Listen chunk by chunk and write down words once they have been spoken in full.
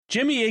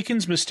Jimmy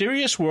Akin's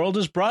Mysterious World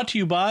is brought to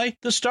you by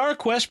the Star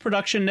Quest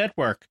Production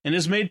Network and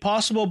is made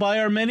possible by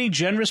our many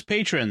generous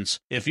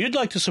patrons. If you'd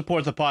like to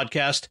support the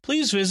podcast,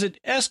 please visit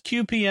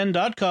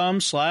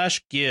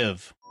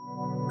sqpn.com/give.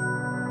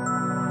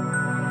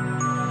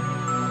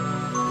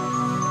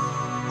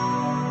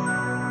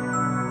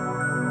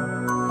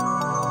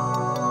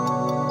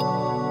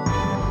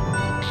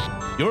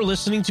 You're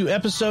listening to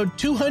episode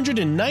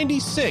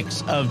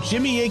 296 of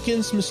Jimmy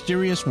Akin's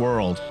Mysterious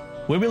World,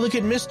 where we look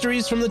at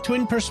mysteries from the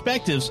twin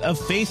perspectives of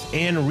faith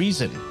and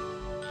reason.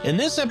 In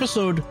this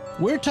episode,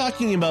 we're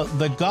talking about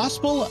the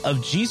Gospel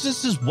of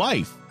Jesus'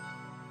 Wife.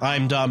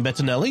 I'm Dom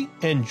Bettinelli,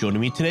 and joining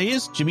me today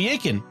is Jimmy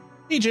Akin.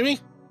 Hey, Jimmy.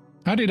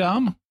 Howdy,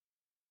 Dom.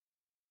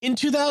 In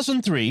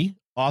 2003,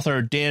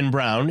 author Dan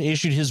Brown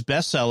issued his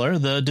bestseller,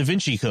 The Da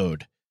Vinci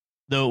Code.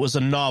 Though it was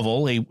a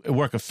novel, a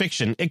work of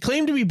fiction, it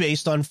claimed to be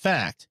based on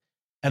fact,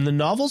 and the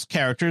novel's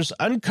characters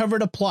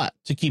uncovered a plot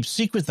to keep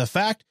secret the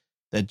fact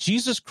that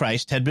Jesus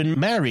Christ had been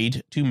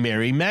married to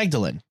Mary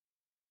Magdalene.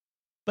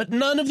 But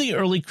none of the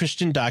early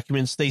Christian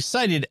documents they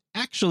cited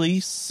actually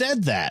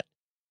said that.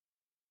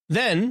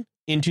 Then,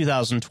 in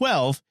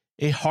 2012,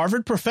 a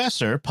Harvard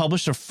professor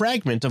published a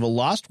fragment of a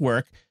lost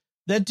work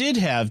that did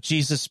have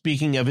Jesus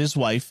speaking of his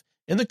wife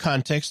in the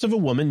context of a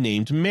woman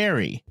named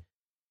Mary.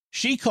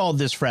 She called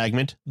this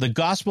fragment the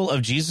Gospel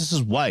of Jesus'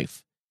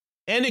 Wife,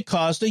 and it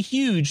caused a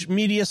huge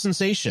media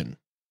sensation.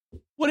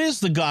 What is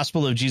the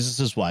Gospel of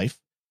Jesus' Wife?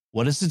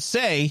 What does it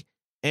say?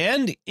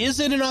 And is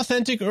it an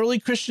authentic early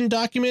Christian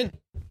document?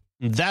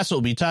 That's what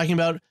we'll be talking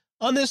about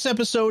on this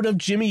episode of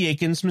Jimmy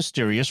Akin's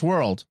Mysterious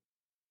World.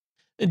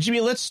 And Jimmy,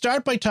 let's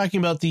start by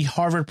talking about the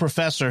Harvard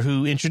professor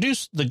who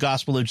introduced the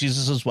Gospel of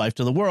Jesus' Wife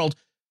to the world.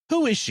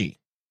 Who is she?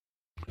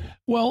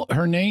 Well,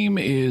 her name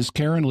is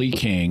Karen Lee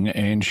King,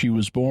 and she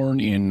was born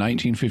in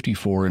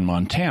 1954 in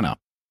Montana.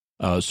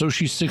 So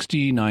she's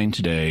 69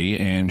 today,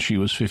 and she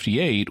was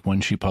 58 when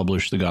she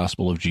published The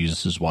Gospel of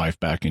Jesus' Wife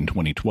back in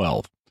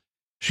 2012.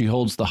 She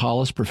holds the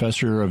Hollis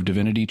Professor of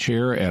Divinity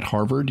Chair at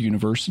Harvard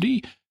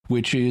University,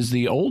 which is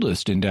the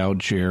oldest endowed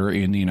chair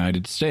in the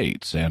United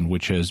States, and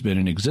which has been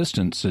in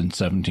existence since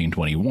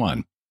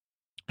 1721.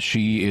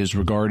 She is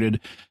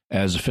regarded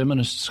as a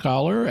feminist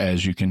scholar,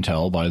 as you can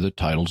tell by the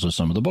titles of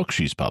some of the books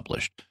she's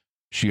published.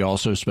 She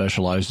also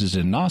specializes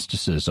in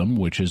Gnosticism,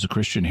 which is a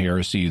Christian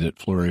heresy that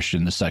flourished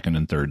in the 2nd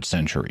and 3rd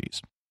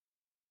centuries.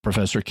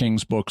 Professor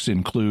King's books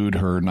include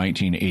her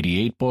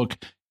 1988 book,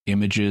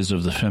 Images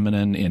of the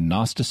Feminine in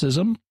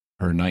Gnosticism,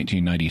 her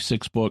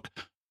 1996 book,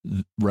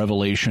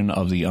 Revelation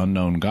of the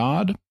Unknown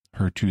God,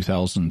 her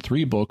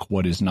 2003 book,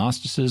 What is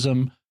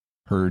Gnosticism?,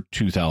 her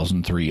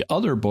 2003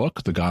 other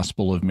book, The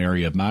Gospel of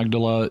Mary of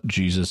Magdala,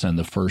 Jesus and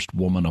the First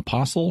Woman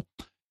Apostle,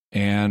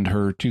 and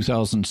her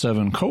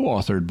 2007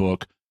 co-authored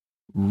book,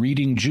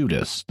 Reading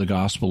Judas, The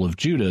Gospel of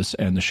Judas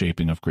and the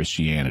Shaping of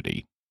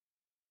Christianity.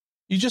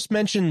 You just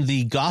mentioned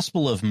the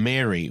Gospel of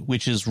Mary,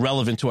 which is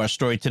relevant to our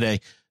story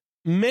today.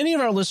 Many of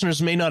our listeners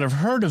may not have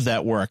heard of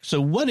that work, so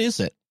what is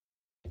it?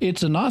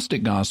 It's a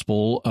Gnostic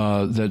gospel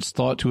that's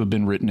thought to have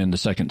been written in the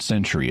 2nd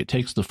century. It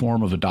takes the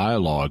form of a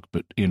dialogue,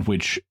 but in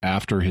which,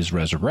 after his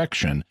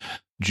resurrection,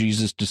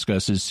 Jesus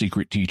discusses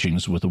secret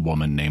teachings with a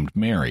woman named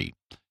Mary.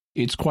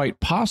 It's quite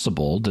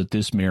possible that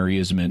this Mary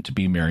is meant to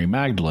be Mary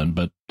Magdalene,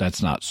 but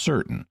that's not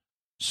certain.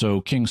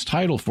 So King's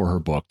title for her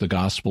book, The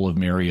Gospel of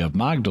Mary of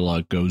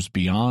Magdala, goes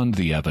beyond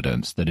the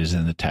evidence that is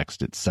in the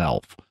text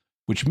itself,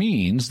 which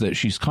means that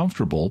she's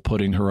comfortable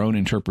putting her own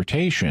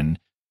interpretation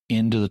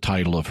into the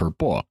title of her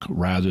book,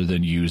 rather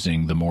than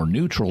using the more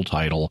neutral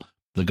title,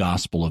 The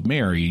Gospel of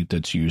Mary,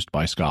 that's used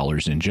by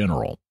scholars in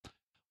general.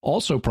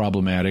 Also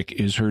problematic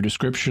is her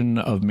description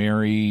of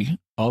Mary,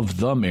 of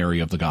the Mary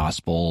of the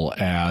Gospel,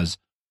 as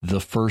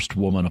the first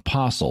woman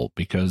apostle,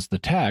 because the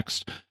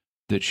text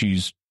that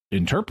she's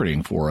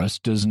interpreting for us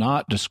does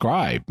not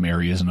describe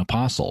Mary as an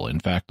apostle. In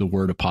fact, the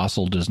word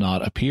apostle does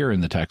not appear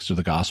in the text of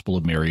the Gospel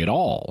of Mary at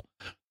all.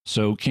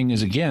 So King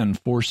is again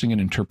forcing an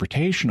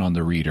interpretation on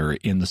the reader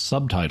in the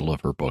subtitle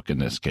of her book in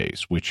this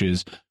case, which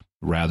is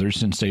rather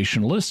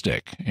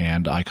sensationalistic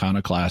and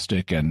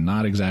iconoclastic and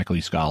not exactly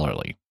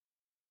scholarly.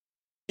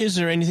 Is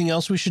there anything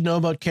else we should know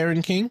about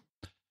Karen King?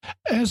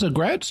 As a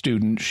grad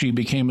student, she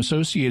became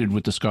associated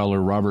with the scholar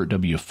Robert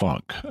W.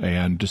 Funk,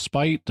 and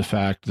despite the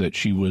fact that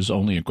she was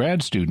only a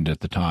grad student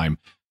at the time,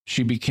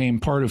 she became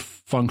part of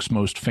Funk's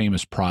most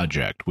famous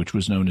project, which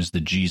was known as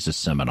the Jesus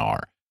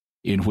Seminar,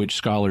 in which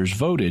scholars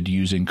voted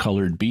using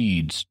colored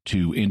beads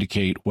to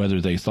indicate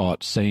whether they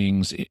thought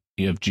sayings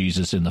of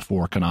Jesus in the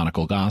 4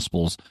 canonical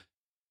Gospels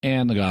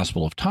and the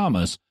Gospel of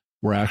Thomas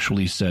were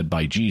actually said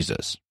by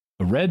Jesus.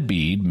 A red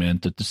bead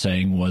meant that the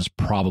saying was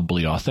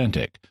probably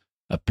authentic.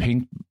 A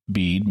pink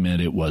bead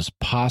meant it was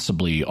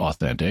possibly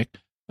authentic.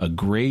 A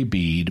gray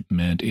bead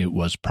meant it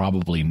was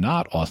probably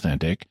not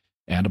authentic.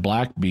 And a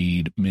black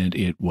bead meant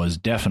it was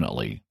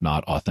definitely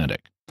not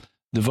authentic.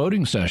 The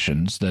voting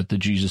sessions that the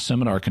Jesus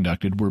Seminar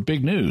conducted were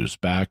big news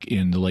back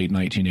in the late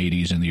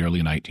 1980s and the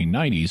early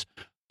 1990s,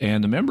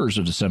 and the members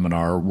of the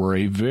seminar were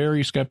a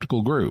very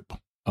skeptical group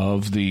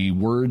of the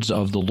words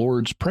of the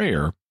Lord's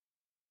Prayer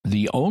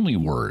The only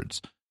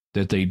words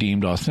that they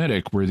deemed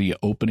authentic were the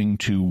opening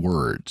two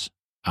words,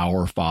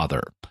 Our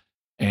Father.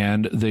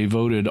 And they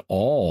voted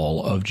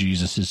all of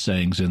Jesus'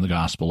 sayings in the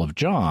Gospel of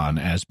John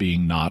as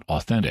being not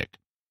authentic.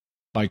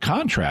 By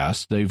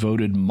contrast, they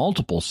voted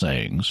multiple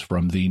sayings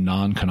from the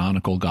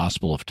non-canonical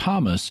Gospel of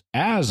Thomas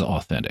as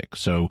authentic.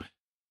 So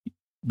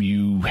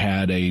you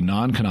had a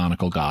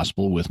non-canonical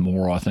gospel with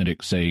more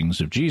authentic sayings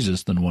of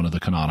Jesus than one of the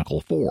canonical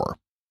four.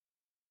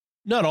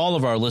 Not all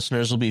of our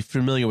listeners will be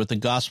familiar with the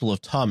Gospel of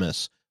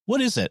Thomas.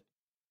 What is it?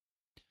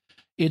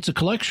 It's a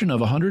collection of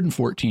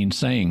 114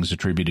 sayings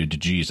attributed to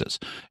Jesus,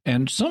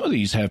 and some of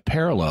these have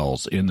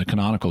parallels in the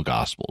canonical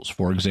Gospels.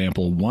 For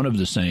example, one of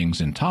the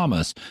sayings in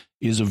Thomas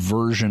is a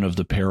version of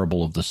the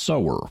parable of the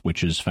sower,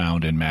 which is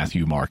found in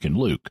Matthew, Mark, and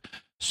Luke.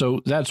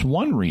 So that's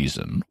one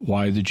reason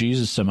why the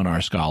Jesus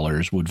Seminar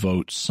scholars would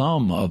vote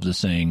some of the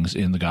sayings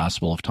in the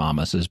Gospel of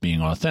Thomas as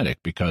being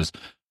authentic, because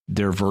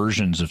they're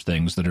versions of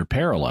things that are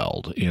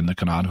paralleled in the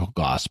canonical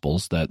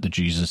Gospels that the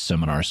Jesus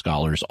Seminar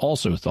scholars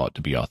also thought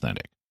to be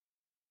authentic.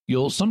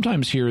 You'll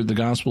sometimes hear the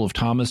Gospel of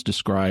Thomas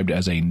described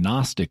as a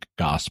Gnostic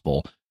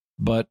gospel,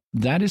 but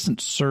that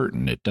isn't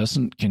certain. It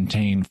doesn't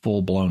contain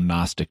full-blown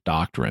Gnostic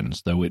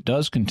doctrines, though it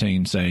does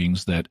contain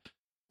sayings that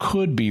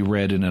could be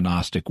read in a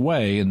Gnostic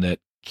way and that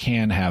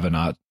can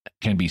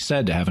be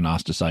said to have a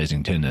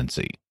Gnosticizing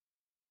tendency.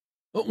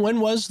 When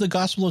was the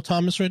Gospel of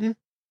Thomas written?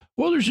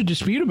 Well, there's a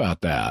dispute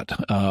about that.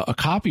 A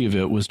copy of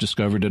it was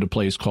discovered at a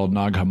place called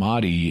Nag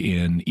Hammadi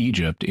in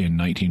Egypt in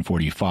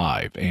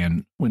 1945,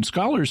 and when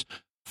scholars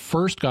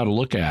first got a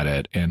look at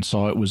it and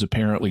saw it was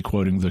apparently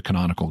quoting the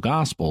canonical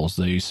Gospels,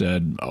 they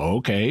said,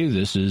 okay,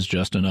 this is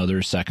just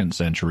another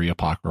second-century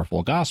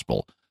apocryphal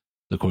gospel.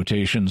 The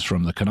quotations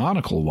from the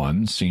canonical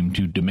ones seem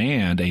to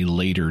demand a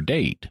later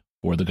date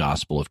for the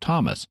Gospel of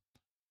Thomas.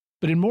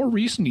 But in more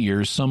recent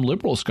years, some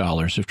liberal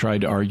scholars have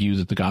tried to argue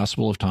that the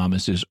Gospel of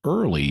Thomas is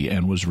early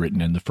and was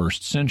written in the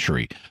first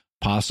century,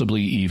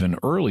 possibly even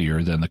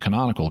earlier than the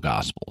canonical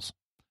Gospels.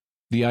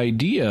 The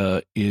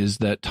idea is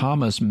that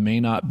Thomas may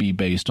not be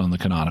based on the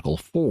canonical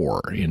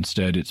four.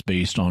 Instead, it's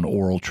based on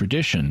oral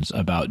traditions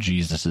about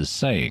Jesus'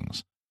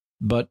 sayings.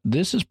 But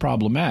this is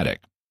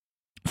problematic.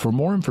 For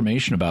more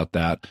information about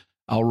that,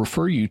 I'll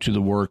refer you to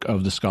the work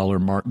of the scholar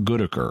Mark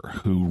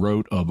Goodacre, who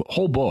wrote a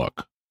whole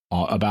book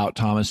about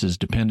Thomas's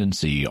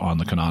dependency on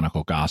the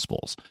canonical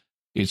Gospels.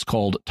 It's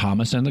called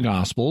Thomas and the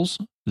Gospels,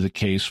 the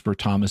Case for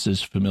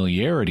Thomas's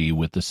Familiarity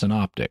with the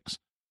Synoptics.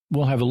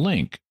 We'll have a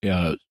link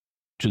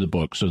to the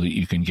book so that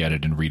you can get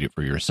it and read it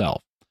for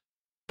yourself.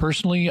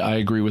 Personally, I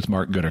agree with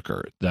Mark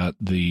Goodacre that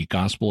the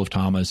Gospel of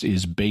Thomas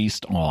is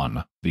based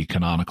on the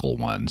canonical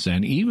ones,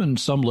 and even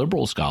some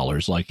liberal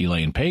scholars like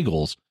Elaine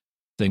Pagels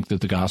think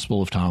that the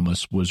Gospel of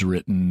Thomas was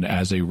written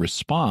as a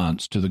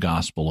response to the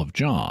Gospel of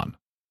John.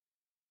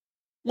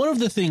 One of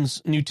the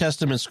things New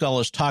Testament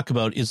scholars talk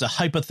about is a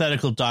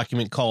hypothetical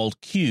document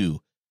called Q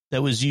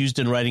that was used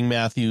in writing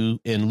Matthew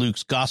and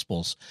Luke's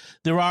Gospels.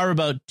 There are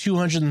about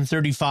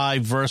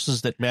 235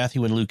 verses that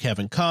Matthew and Luke have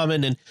in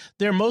common, and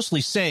they're mostly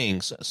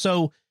sayings.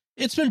 So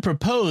it's been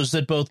proposed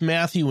that both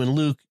Matthew and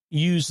Luke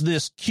use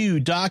this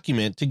Q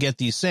document to get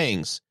these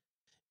sayings.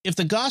 If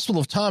the Gospel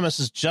of Thomas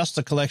is just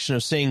a collection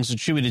of sayings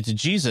attributed to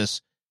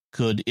Jesus,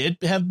 could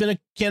it have been a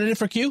candidate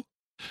for Q?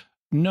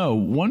 No,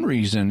 one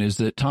reason is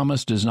that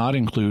Thomas does not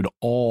include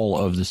all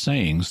of the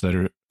sayings that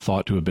are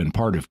thought to have been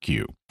part of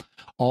Q.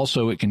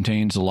 Also, it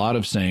contains a lot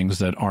of sayings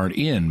that aren't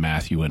in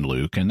Matthew and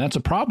Luke, and that's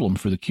a problem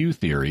for the Q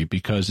theory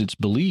because it's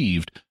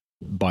believed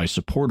by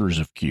supporters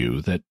of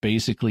Q that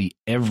basically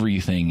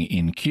everything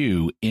in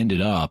Q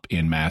ended up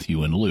in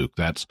Matthew and Luke.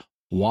 That's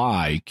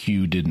why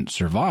Q didn't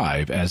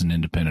survive as an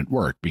independent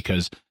work,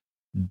 because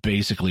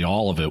basically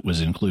all of it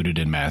was included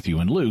in Matthew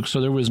and Luke,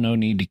 so there was no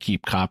need to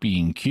keep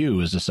copying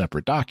Q as a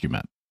separate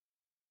document.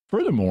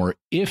 Furthermore,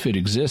 if it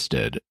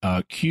existed,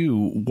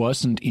 Q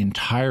wasn't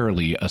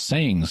entirely a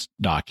sayings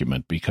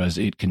document because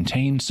it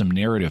contained some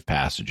narrative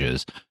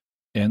passages,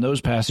 and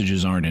those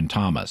passages aren't in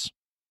Thomas.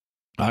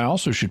 I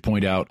also should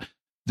point out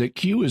that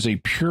Q is a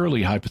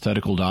purely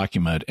hypothetical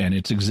document, and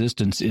its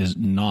existence is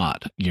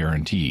not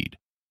guaranteed.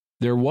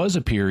 There was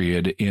a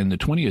period in the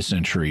 20th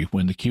century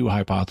when the Q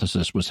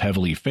hypothesis was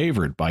heavily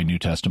favored by New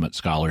Testament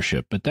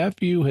scholarship, but that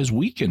view has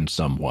weakened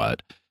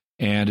somewhat,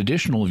 and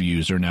additional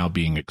views are now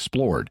being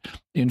explored.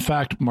 In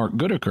fact, Mark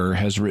Goodacre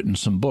has written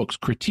some books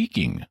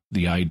critiquing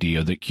the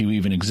idea that Q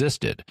even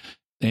existed,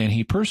 and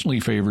he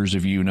personally favors a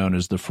view known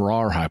as the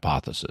Farrar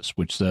hypothesis,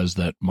 which says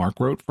that Mark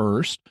wrote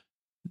first,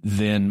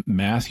 then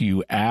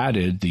Matthew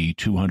added the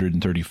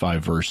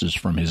 235 verses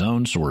from his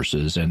own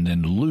sources, and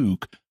then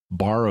Luke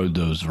borrowed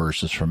those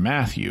verses from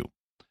Matthew.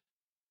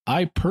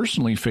 I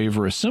personally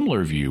favor a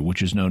similar view,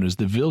 which is known as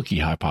the Wilkie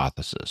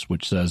hypothesis,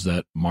 which says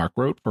that Mark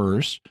wrote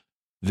first,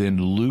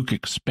 then Luke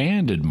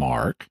expanded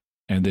Mark,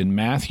 and then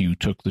Matthew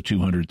took the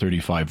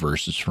 235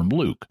 verses from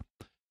Luke.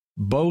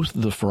 Both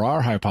the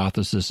Farrar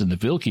hypothesis and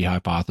the Wilkie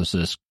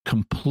hypothesis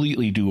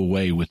completely do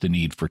away with the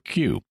need for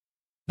Q.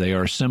 They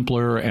are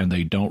simpler, and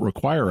they don't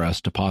require us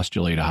to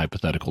postulate a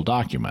hypothetical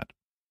document.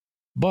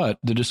 But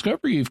the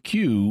discovery of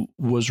Q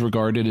was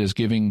regarded as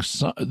giving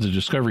the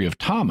discovery of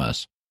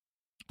Thomas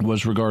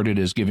was regarded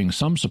as giving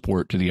some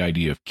support to the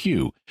idea of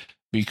Q,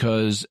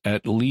 because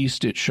at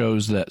least it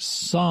shows that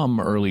some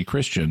early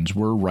Christians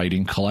were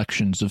writing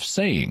collections of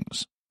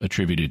sayings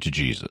attributed to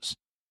Jesus.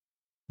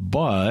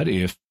 But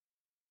if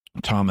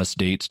Thomas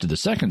dates to the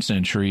 2nd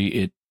century,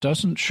 it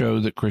doesn't show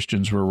that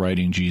Christians were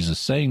writing Jesus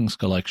sayings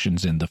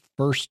collections in the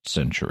 1st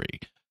century.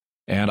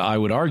 And I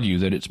would argue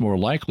that it's more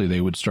likely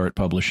they would start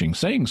publishing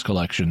sayings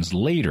collections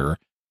later,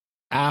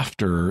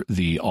 after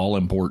the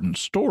all-important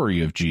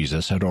story of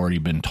Jesus had already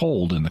been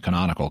told in the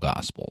canonical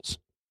Gospels.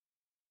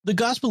 The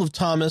Gospel of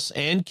Thomas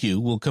and Q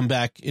will come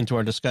back into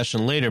our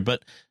discussion later,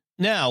 but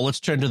now let's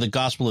turn to the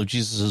Gospel of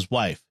Jesus'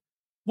 wife.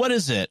 What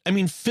is it? I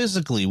mean,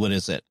 physically, what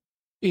is it?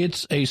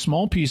 It's a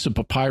small piece of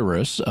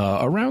papyrus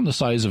around the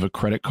size of a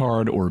credit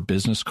card or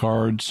business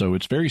card, so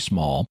it's very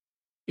small.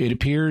 It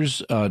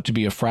appears to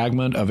be a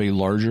fragment of a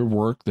larger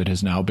work that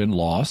has now been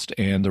lost,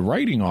 and the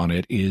writing on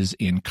it is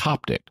in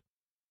Coptic.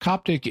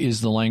 Coptic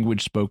is the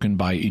language spoken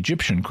by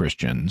Egyptian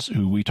Christians,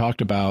 who we talked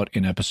about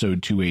in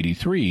episode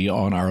 283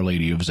 on Our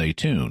Lady of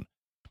Zaytun.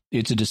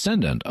 It's a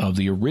descendant of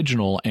the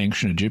original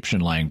ancient Egyptian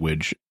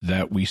language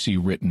that we see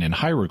written in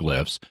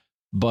hieroglyphs,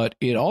 but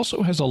it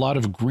also has a lot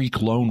of Greek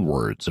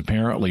loanwords.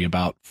 Apparently,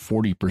 about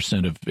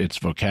 40% of its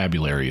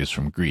vocabulary is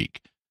from Greek.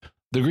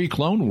 The Greek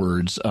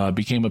loanwords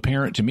became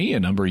apparent to me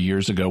a number of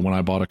years ago when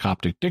I bought a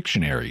Coptic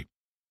dictionary,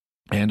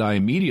 and I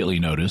immediately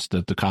noticed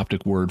that the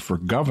Coptic word for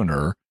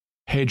governor,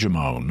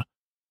 hegemon,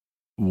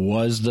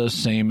 was the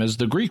same as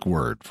the Greek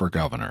word for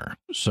governor.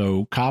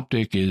 So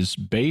Coptic is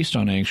based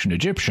on ancient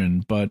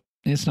Egyptian, but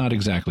it's not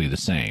exactly the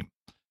same.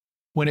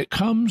 When it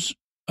comes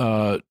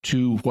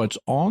to what's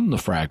on the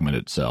fragment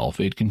itself,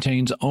 it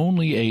contains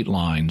only 8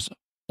 lines,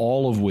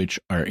 all of which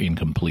are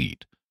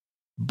incomplete.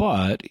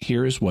 But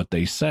here's what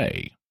they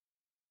say.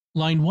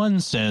 Line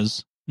 1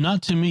 says,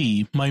 "Not to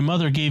me, my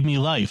mother gave me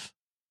life."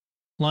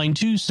 Line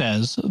 2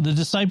 says, "The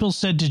disciples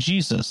said to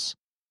Jesus."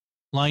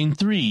 Line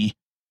 3,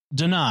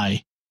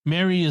 "Deny,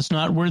 Mary is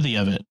not worthy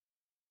of it."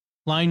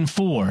 Line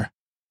 4,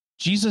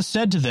 "Jesus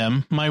said to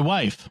them, my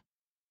wife."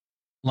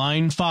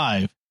 Line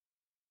 5,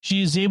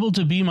 "She is able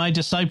to be my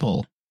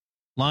disciple."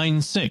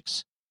 Line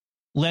 6,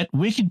 "Let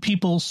wicked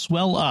people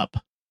swell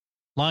up."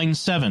 Line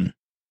 7,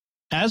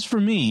 "As for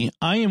me,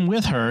 I am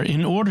with her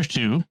in order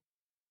to."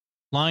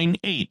 Line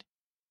 8,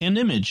 "An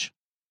image."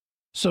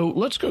 So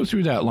let's go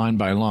through that line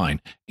by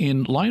line.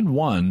 In line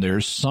 1,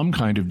 there's some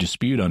kind of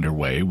dispute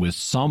underway with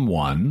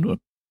someone,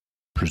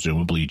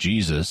 presumably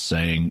Jesus,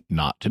 saying,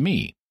 "Not to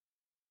me."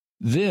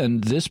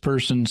 Then this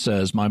person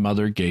says, "My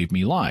mother gave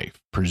me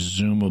life,"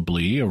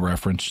 presumably a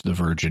reference to the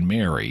Virgin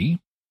Mary.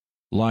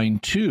 Line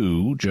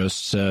 2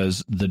 just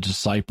says, "The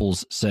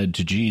disciples said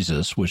to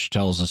Jesus," which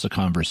tells us a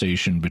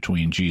conversation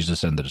between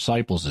Jesus and the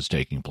disciples is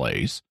taking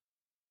place.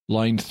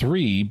 Line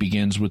 3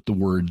 begins with the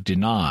word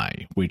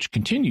 "deny," which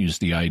continues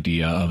the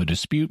idea of a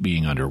dispute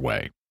being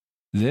underway.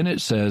 Then it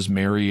says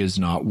Mary is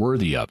not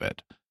worthy of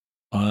it.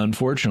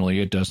 Unfortunately,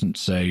 it doesn't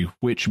say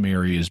which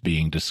Mary is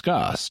being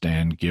discussed,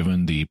 and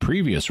given the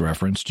previous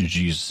reference to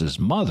Jesus'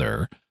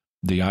 mother,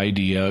 the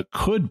idea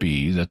could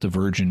be that the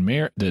Virgin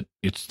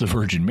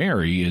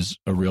Mary is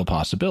a real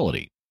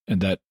possibility, and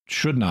that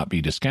should not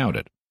be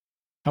discounted.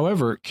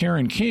 However,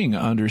 Karen King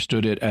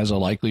understood it as a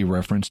likely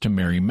reference to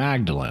Mary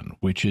Magdalene,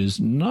 which is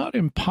not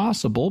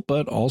impossible,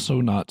 but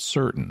also not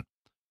certain.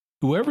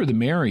 Whoever the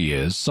Mary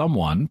is,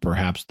 someone,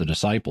 perhaps the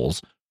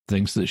disciples,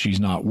 thinks that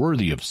she's not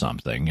worthy of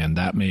something, and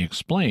that may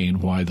explain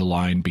why the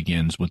line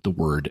begins with the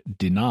word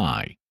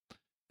 "deny."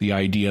 The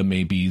idea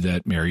may be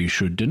that Mary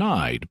should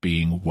deny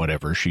being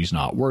whatever she's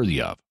not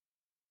worthy of.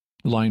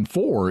 Line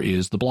 4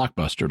 is the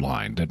blockbuster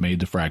line that made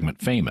the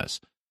fragment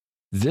famous.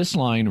 This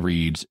line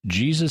reads,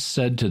 "Jesus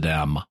said to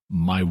them,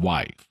 my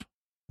wife."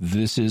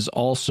 This is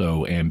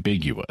also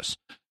ambiguous.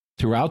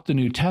 Throughout the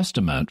New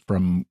Testament,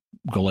 from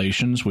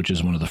Galatians, which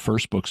is one of the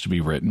first books to be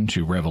written,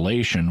 to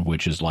Revelation,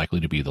 which is likely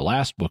to be the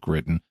last book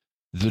written,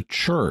 the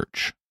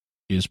church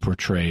is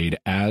portrayed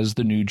as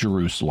the New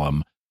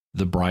Jerusalem,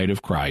 the bride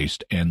of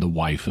Christ, and the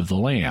wife of the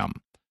Lamb.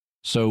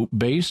 So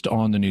based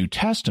on the New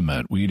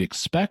Testament, we'd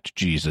expect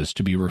Jesus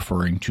to be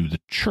referring to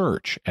the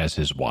church as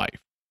his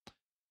wife.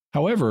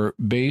 However,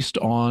 based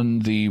on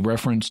the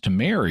reference to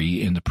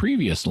Mary in the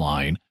previous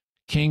line,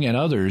 King and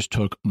others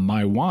took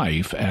 "my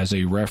wife" as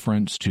a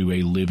reference to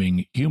a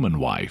living human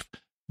wife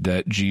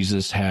that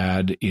Jesus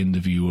had in the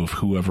view of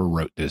whoever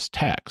wrote this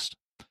text.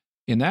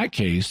 In that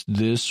case,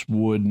 this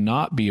would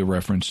not be a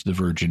reference to the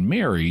Virgin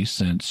Mary,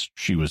 since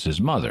she was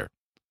his mother.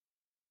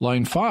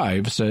 Line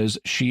 5 says,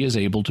 "She is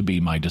able to be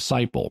my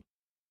disciple,"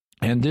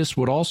 and this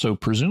would also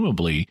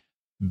presumably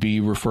be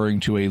referring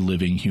to a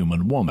living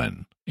human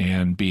woman,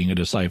 and being a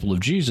disciple of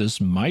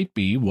Jesus might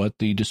be what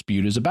the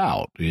dispute is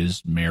about.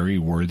 Is Mary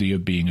worthy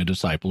of being a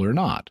disciple or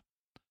not?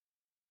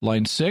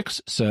 Line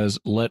 6 says,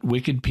 "Let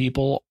wicked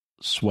people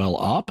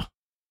swell up."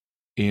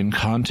 In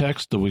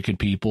context, the wicked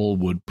people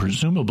would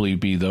presumably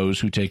be those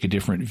who take a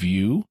different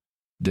view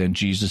than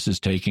Jesus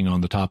is taking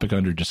on the topic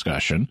under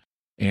discussion,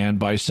 And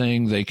by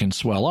saying they can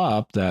swell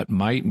up, that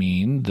might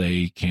mean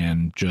they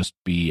can just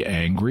be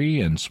angry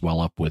and swell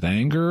up with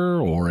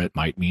anger, or it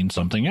might mean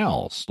something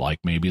else, like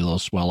maybe they'll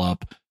swell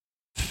up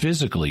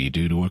physically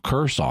due to a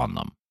curse on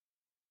them.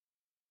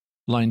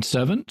 Line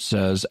 7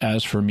 says,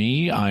 "As for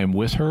me, I am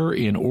with her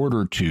in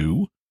order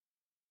to,"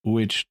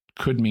 which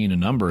could mean a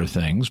number of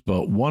things,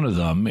 but one of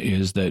them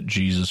is that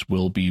Jesus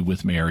will be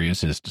with Mary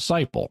as his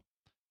disciple.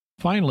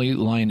 Finally,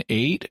 line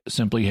 8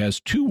 simply has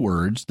two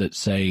words that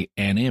say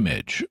 "an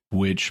image,"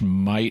 which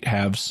might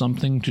have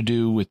something to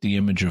do with the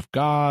image of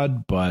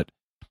God, but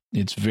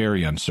it's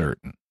very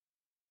uncertain.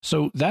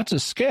 So that's a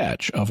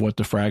sketch of what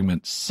the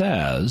fragment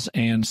says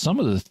and some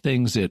of the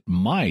things it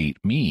might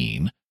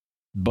mean,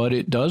 but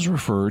it does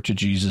refer to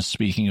Jesus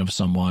speaking of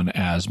someone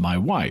as "my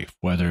wife,"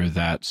 whether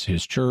that's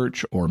his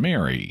church or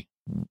Mary.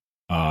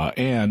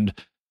 And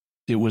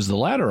it was the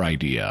latter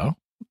idea,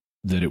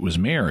 that it was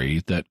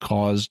Mary, that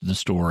caused the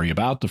story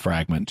about the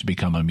fragment to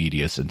become a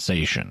media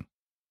sensation.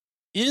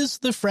 Is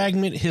the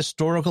fragment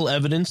historical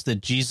evidence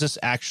that Jesus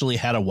actually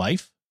had a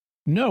wife?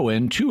 No,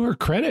 and to her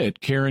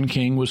credit, Karen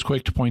King was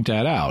quick to point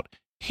that out.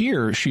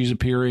 Here, she's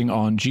appearing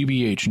on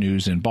GBH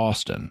News in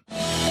Boston.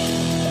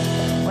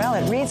 Well,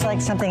 it reads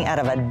like something out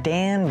of a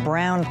Dan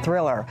Brown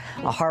thriller.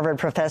 A Harvard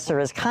professor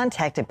is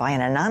contacted by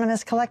an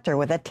anonymous collector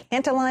with a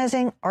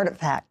tantalizing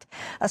artifact,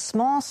 a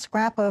small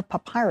scrap of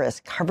papyrus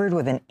covered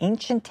with an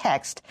ancient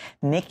text,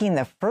 making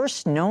the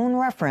first known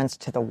reference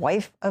to the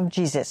wife of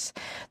Jesus.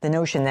 The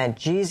notion that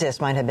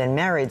Jesus might have been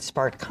married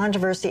sparked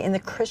controversy in the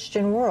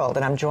Christian world.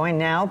 And I'm joined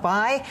now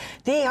by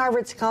the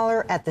Harvard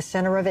scholar at the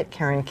center of it.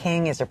 Karen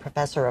King is a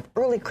professor of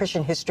early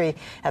Christian history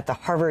at the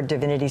Harvard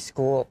Divinity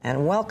School.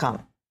 And welcome.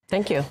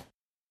 Thank you.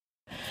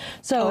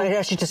 So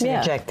I should just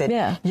interject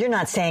that you're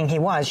not saying he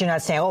was. You're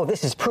not saying, oh,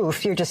 this is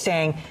proof. You're just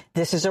saying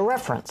this is a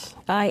reference.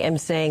 I am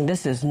saying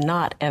this is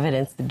not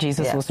evidence that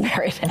Jesus was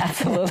married.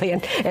 Absolutely.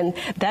 And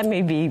that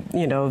may be,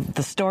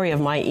 the story of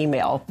my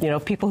email.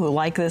 People who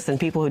like this and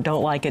people who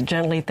don't like it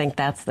generally think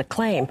that's the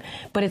claim,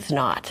 but it's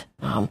not.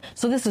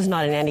 So this is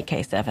not in any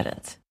case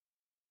evidence.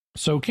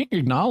 So King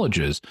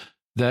acknowledges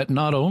that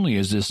not only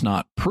is this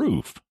not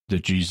proof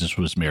that Jesus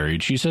was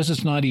married, she says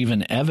it's not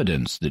even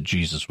evidence that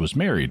Jesus was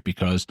married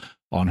because,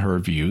 on her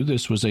view,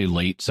 this was a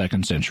late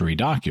 2nd century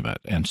document.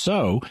 And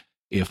so,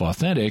 if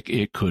authentic,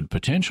 it could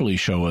potentially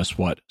show us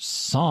what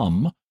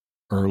some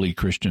early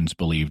Christians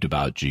believed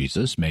about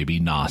Jesus, maybe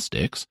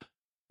Gnostics,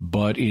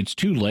 but it's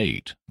too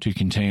late to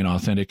contain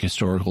authentic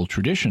historical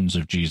traditions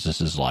of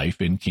Jesus'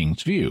 life in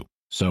King's view,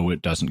 so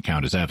it doesn't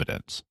count as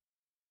evidence.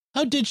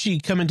 How did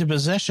she come into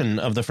possession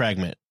of the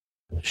fragment?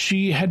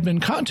 She had been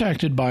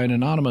contacted by an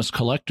anonymous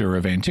collector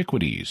of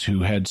antiquities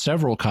who had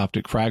several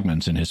Coptic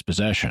fragments in his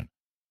possession.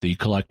 The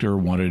collector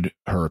wanted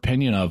her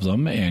opinion of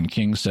them, and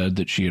King said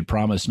that she had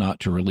promised not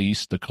to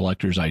release the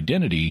collector's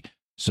identity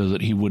so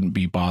that he wouldn't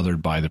be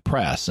bothered by the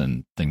press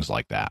and things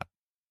like that.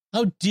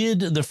 How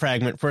did the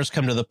fragment first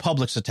come to the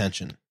public's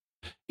attention?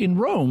 In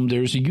Rome,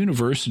 there's a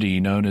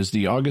university known as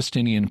the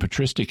Augustinian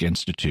Patristic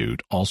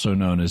Institute, also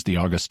known as the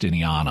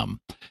Augustinianum.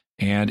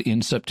 And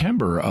in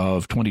September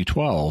of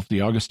 2012, the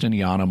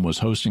Augustinianum was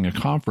hosting a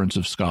conference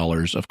of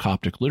scholars of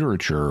Coptic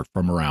literature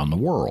from around the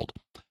world.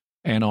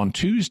 And on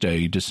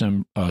Tuesday,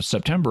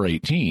 September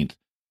 18th,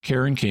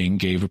 Karen King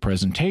gave a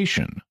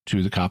presentation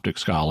to the Coptic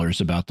scholars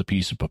about the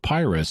piece of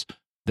papyrus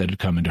that had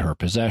come into her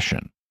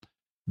possession.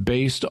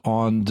 Based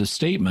on the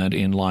statement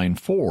in line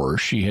 4,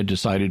 she had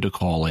decided to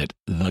call it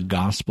the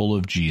Gospel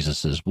of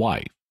Jesus'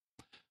 Wife.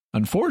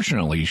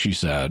 Unfortunately, she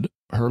said,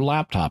 her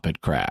laptop had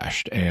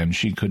crashed and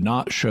she could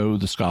not show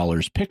the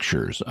scholars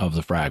pictures of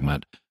the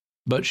fragment,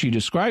 but she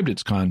described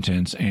its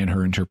contents and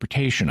her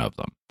interpretation of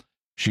them.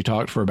 She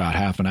talked for about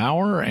half an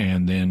hour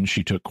and then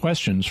she took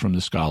questions from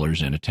the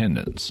scholars in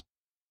attendance.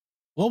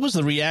 What was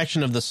the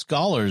reaction of the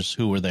scholars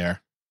who were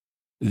there?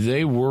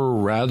 They were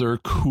rather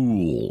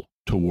cool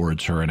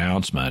towards her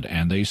announcement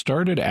and they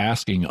started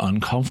asking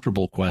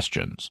uncomfortable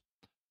questions.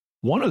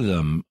 One of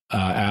them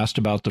asked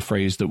about the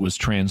phrase that was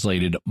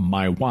translated,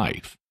 "my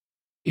wife."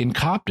 In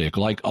Coptic,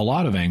 like a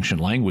lot of ancient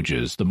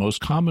languages, the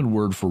most common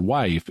word for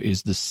wife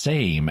is the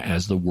same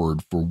as the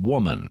word for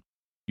woman.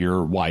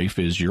 Your wife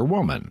is your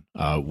woman.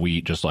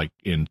 Just like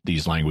in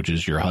these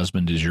languages, your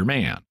husband is your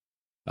man.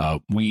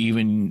 We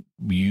even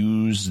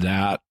use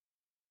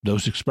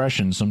those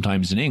expressions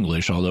sometimes in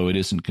English, although it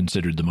isn't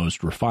considered the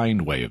most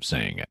refined way of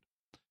saying it.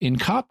 In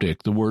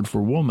Coptic, the word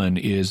for woman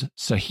is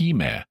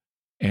sahime,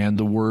 and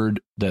the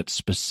word that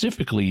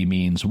specifically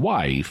means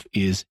wife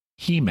is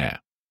hime.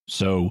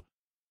 So,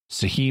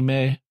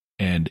 sahime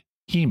and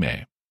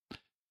hime.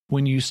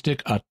 When you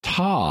stick a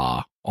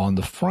ta on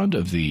the front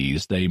of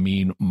these, they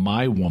mean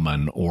my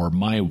woman or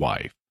my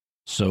wife.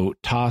 So,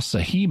 ta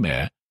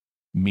sahime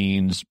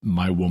means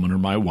my woman or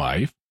my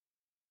wife,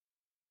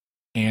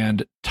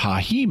 and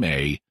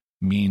tahime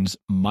means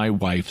my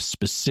wife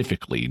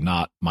specifically,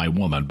 not my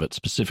woman, but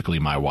specifically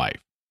my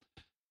wife.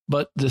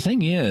 But the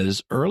thing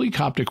is, early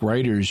Coptic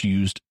writers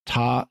used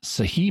ta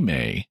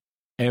sahime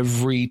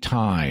every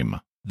time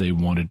they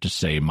wanted to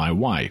say my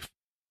wife.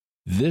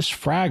 This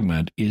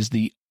fragment is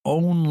the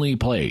only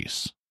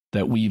place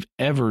that we've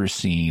ever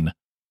seen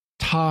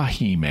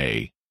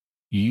tahime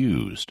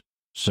used,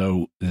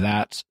 so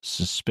that's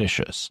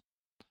suspicious.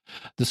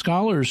 The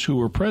scholars who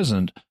were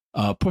present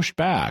pushed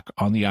back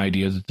on the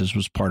idea that this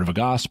was part of a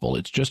gospel.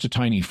 It's just a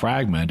tiny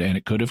fragment, and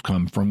it could have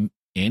come from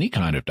any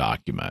kind of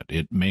document.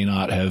 It may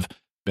not have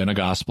been a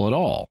gospel at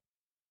all.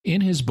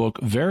 In his book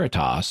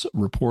Veritas,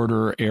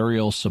 reporter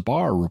Ariel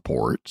Sabar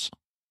reports,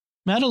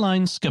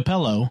 Madeleine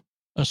Scapello,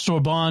 a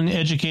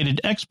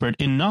Sorbonne-educated expert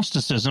in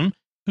Gnosticism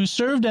who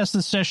served as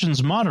the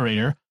session's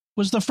moderator,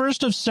 was the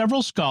first of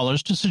several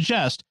scholars to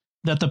suggest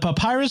that the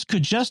papyrus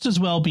could just as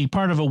well be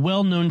part of a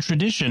well-known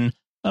tradition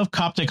of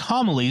Coptic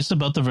homilies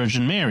about the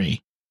Virgin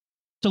Mary.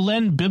 To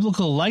lend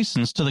biblical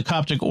license to the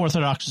Coptic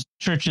Orthodox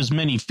Church's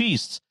many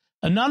feasts,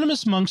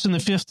 anonymous monks in the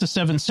 5th to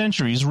 7th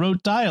centuries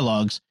wrote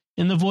dialogues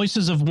in the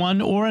voices of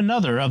one or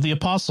another of the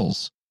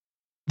apostles.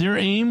 Their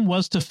aim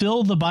was to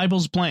fill the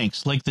Bible's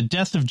blanks, like the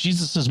death of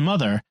Jesus'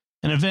 mother,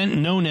 an event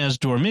known as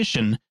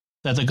Dormition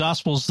that the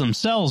Gospels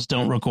themselves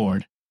don't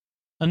record.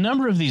 A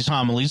number of these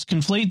homilies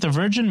conflate the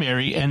Virgin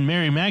Mary and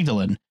Mary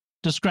Magdalene,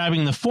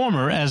 describing the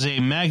former as a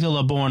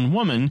Magdala-born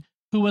woman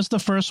who was the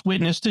first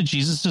witness to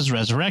Jesus'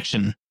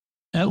 resurrection.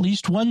 At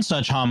least one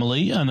such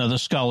homily, another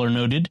scholar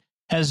noted,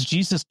 has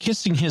Jesus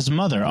kissing his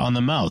mother on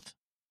the mouth.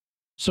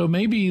 So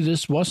maybe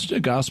this wasn't a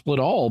gospel at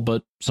all,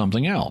 but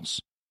something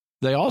else.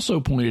 They also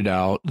pointed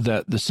out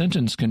that the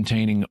sentence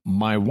containing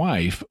 "my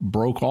wife"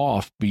 broke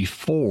off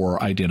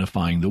before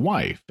identifying the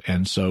wife,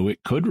 and so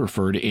it could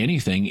refer to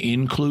anything,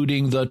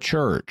 including the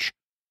church,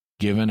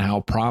 given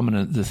how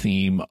prominent the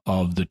theme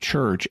of the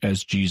church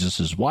as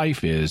Jesus'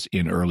 wife is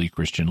in early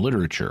Christian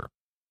literature.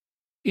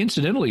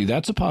 Incidentally,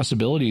 that's a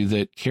possibility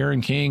that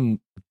Karen King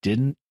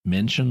didn't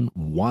mention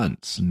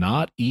once,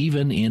 not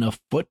even in a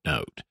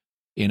footnote,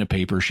 in a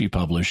paper she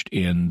published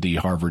in the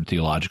Harvard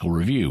Theological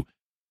Review,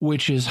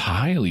 which is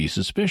highly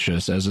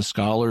suspicious, as a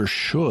scholar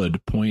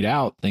should point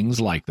out things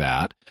like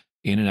that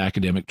in an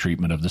academic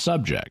treatment of the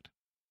subject.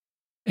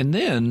 And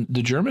then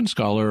the German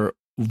scholar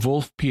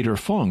Wolf-Peter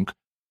Funk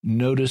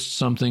noticed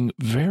something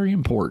very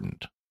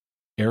important.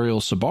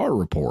 Ariel Sabar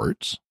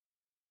reports,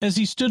 As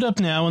he stood up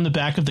now in the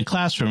back of the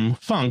classroom,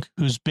 Funk,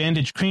 whose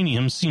bandaged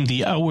cranium seemed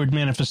the outward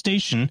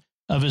manifestation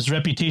of his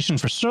reputation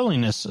for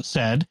surliness,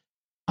 said,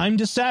 "I'm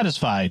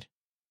dissatisfied.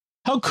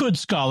 How could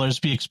scholars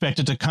be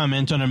expected to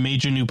comment on a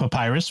major new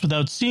papyrus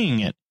without seeing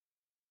it?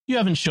 You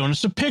haven't shown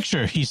us a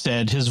picture," he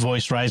said, his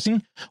voice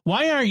rising.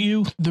 "Why aren't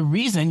you—" "The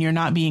reason you're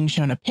not being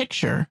shown a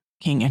picture,"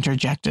 King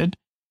interjected,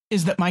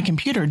 "is that my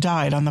computer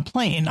died on the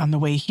plane on the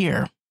way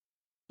here."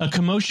 A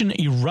commotion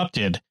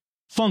erupted.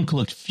 Funk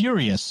looked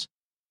furious.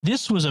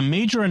 This was a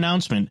major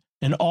announcement,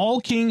 and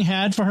all King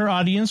had for her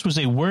audience was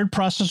a word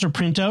processor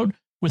printout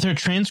with her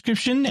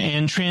transcription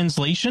and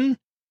translation.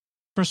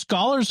 For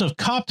scholars of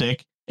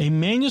Coptic, a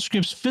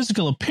manuscript's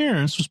physical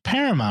appearance was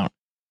paramount.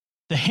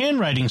 The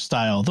handwriting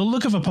style, the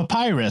look of a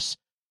papyrus,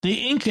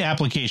 the ink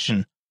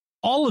application,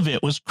 all of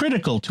it was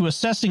critical to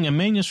assessing a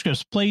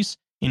manuscript's place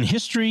in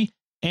history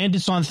and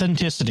its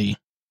authenticity.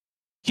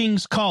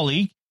 King's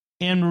colleague,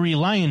 Anne-Marie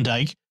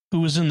Lyondike,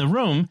 who was in the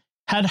room,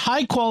 had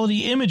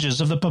high-quality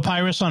images of the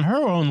papyrus on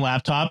her own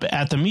laptop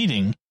at the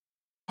meeting.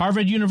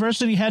 Harvard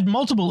University had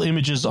multiple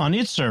images on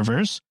its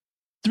servers.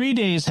 3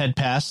 days had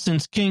passed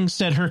since King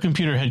said her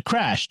computer had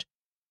crashed.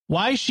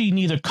 Why she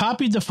neither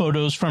copied the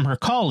photos from her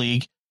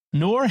colleague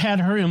nor had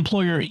her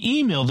employer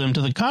email them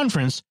to the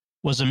conference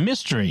was a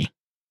mystery.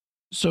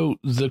 So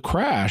the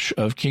crash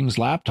of King's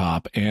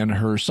laptop and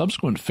her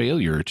subsequent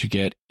failure to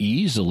get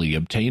easily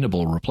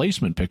obtainable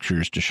replacement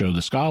pictures to show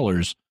the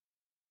scholars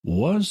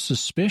was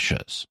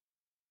suspicious,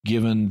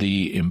 given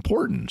the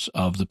importance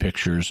of the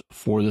pictures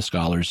for the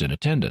scholars in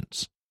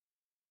attendance.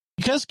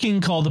 Because King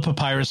called the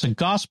papyrus a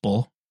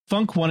gospel,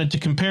 Funk wanted to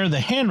compare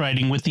the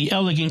handwriting with the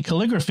elegant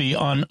calligraphy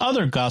on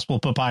other gospel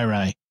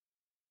papyri.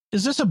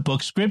 "Is this a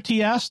book script?"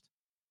 he asked.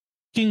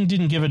 King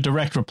didn't give a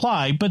direct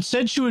reply, but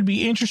said she would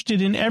be interested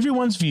in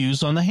everyone's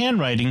views on the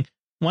handwriting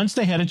once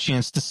they had a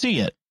chance to see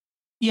it.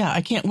 "Yeah,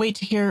 I can't wait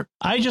to hear—"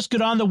 "I just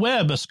got on the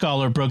web," a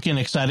scholar broke in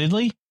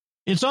excitedly.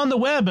 "It's on the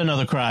web,"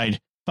 another cried,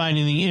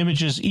 finding the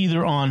images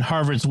either on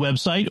Harvard's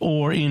website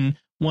or in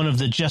one of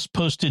the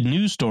just-posted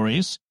news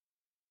stories.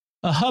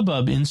 A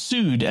hubbub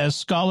ensued as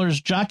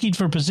scholars jockeyed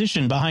for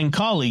position behind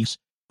colleagues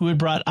who had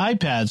brought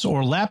iPads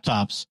or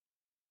laptops.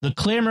 The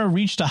clamor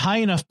reached a high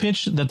enough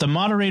pitch that the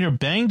moderator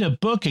banged a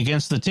book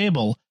against the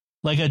table,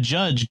 like a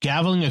judge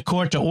gaveling a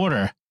court to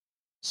order.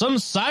 "Some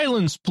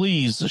silence,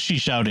 please," she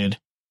shouted.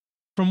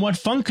 From what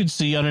Funk could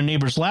see on her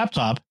neighbor's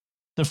laptop,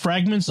 the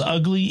fragment's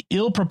ugly,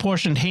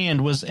 ill-proportioned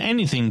hand was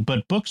anything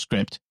but book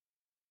script.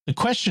 "The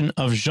question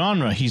of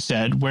genre," he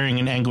said, wearing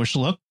an anguished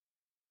look.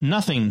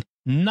 Nothing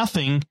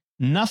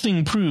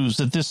proves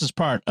that this is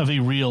part of a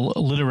real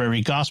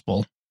literary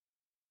gospel."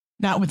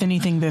 "Not with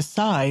anything this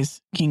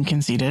size," King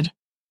conceded.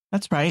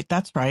 That's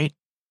right.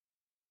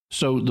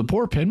 So the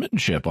poor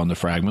penmanship on the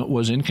fragment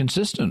was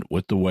inconsistent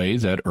with the way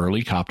that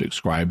early Coptic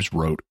scribes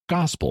wrote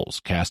gospels,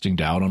 casting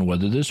doubt on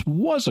whether this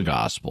was a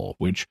gospel,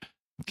 which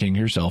King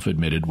herself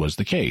admitted was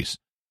the case.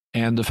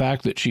 And the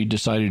fact that she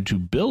decided to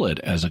bill it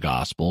as a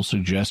gospel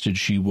suggested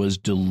she was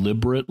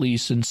deliberately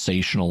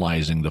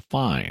sensationalizing the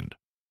find.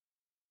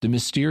 The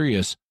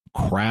mysterious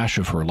crash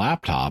of her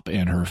laptop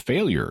and her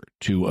failure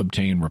to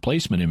obtain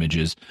replacement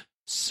images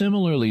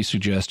similarly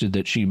suggested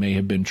that she may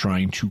have been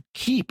trying to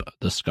keep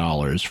the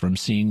scholars from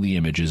seeing the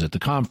images at the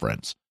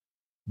conference.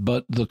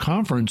 But the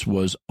conference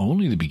was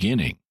only the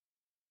beginning.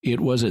 It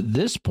was at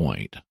this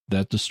point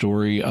that the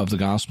story of the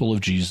Gospel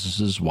of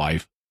Jesus'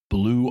 wife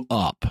blew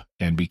up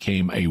and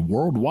became a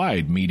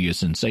worldwide media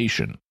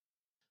sensation.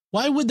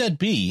 Why would that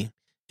be?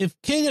 If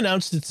King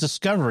announced its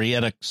discovery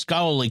at a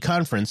scholarly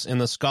conference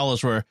and the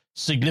scholars were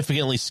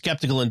significantly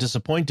skeptical and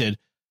disappointed,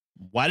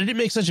 why did it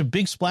make such a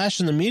big splash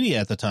in the media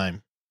at the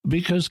time?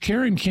 Because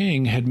Karen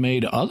King had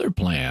made other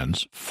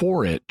plans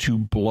for it to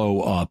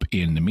blow up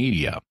in the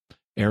media.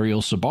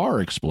 Ariel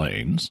Sabar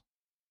explains,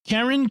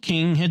 Karen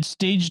King had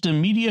staged a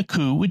media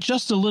coup with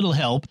just a little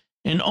help,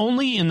 and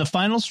only in the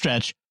final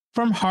stretch,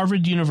 from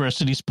Harvard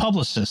University's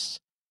publicists.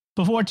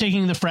 Before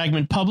taking the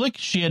fragment public,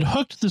 she had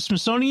hooked the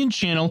Smithsonian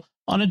Channel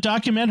on a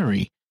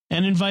documentary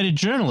and invited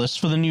journalists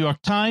for the New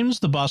York Times,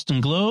 the Boston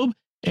Globe,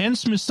 and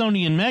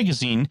Smithsonian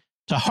Magazine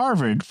to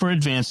Harvard for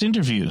advanced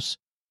interviews.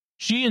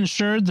 She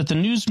ensured that the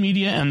news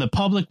media and the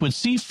public would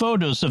see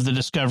photos of the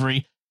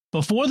discovery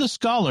before the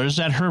scholars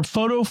at her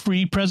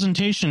photo-free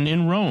presentation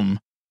in Rome.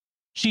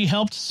 She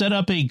helped set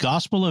up a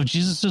Gospel of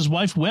Jesus'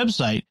 Wife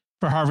website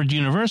for Harvard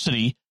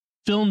University,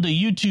 filmed a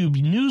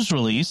YouTube news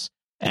release,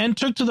 and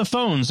took to the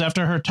phones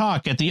after her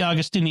talk at the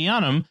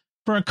Augustinianum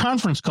for a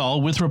conference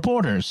call with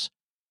reporters.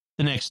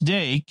 The next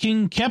day,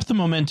 King kept the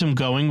momentum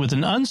going with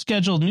an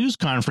unscheduled news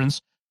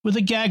conference with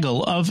a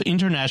gaggle of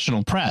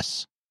international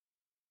press.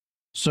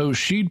 So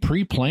she'd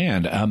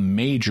pre-planned a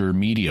major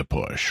media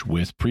push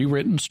with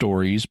pre-written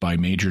stories by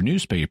major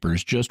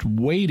newspapers just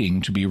waiting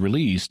to be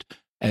released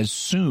as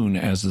soon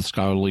as the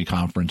scholarly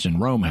conference in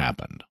Rome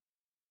happened.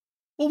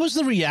 What was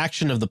the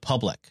reaction of the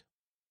public?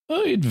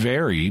 Well, it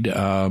varied,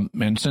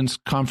 and since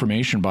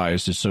confirmation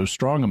bias is so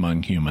strong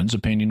among humans,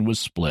 opinion was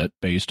split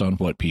based on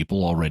what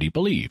people already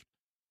believed.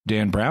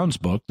 Dan Brown's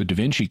book, The Da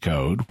Vinci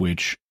Code,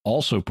 which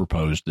also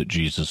proposed that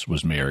Jesus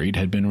was married,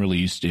 had been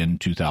released in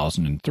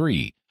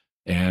 2003,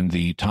 and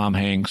the Tom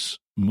Hanks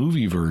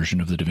movie version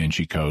of The Da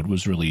Vinci Code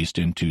was released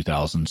in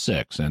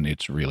 2006, and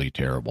it's really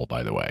terrible,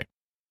 by the way.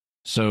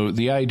 So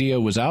the idea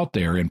was out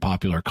there in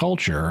popular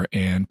culture,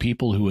 and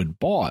people who had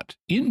bought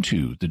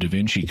into the Da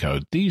Vinci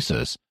Code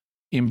thesis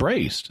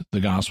embraced the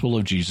Gospel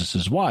of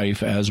Jesus'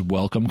 wife as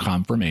welcome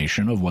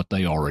confirmation of what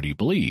they already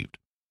believed.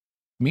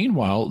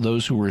 Meanwhile,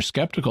 those who were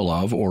skeptical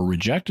of or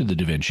rejected the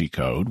Da Vinci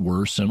Code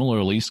were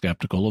similarly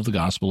skeptical of the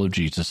Gospel of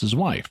Jesus'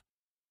 wife.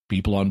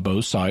 People on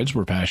both sides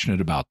were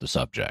passionate about the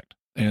subject.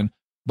 And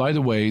by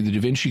the way, the Da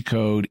Vinci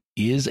Code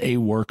is a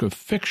work of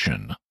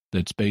fiction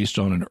that's based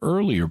on an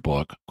earlier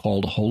book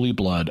called Holy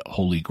Blood,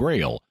 Holy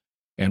Grail.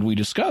 And we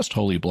discussed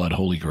Holy Blood,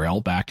 Holy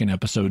Grail back in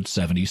episode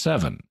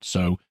 77.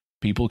 So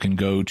people can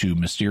go to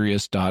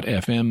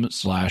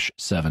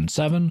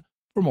mysterious.fm/77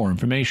 for more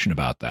information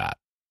about that.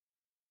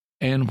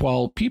 And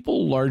while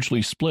people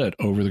largely split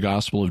over the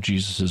Gospel of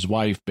Jesus'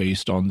 wife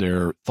based on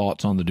their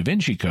thoughts on the Da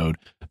Vinci Code,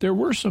 there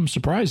were some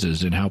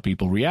surprises in how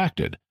people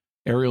reacted.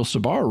 Ariel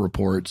Sabar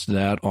reports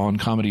that on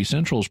Comedy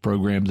Central's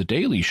program The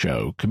Daily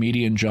Show,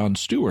 comedian Jon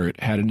Stewart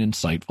had an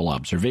insightful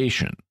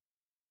observation.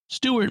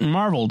 Stewart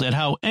marveled at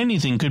how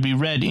anything could be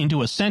read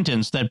into a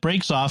sentence that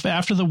breaks off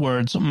after the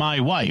words, "my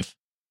wife."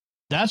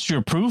 "That's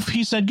your proof?"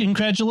 he said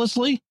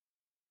incredulously.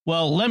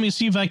 "Well, let me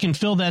see if I can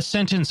fill that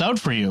sentence out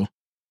for you.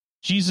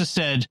 Jesus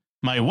said,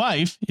 'My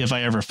wife, if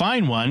I ever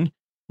find one,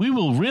 we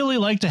will really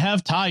like to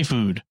have Thai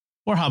food.'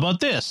 Or how about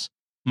this?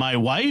 'My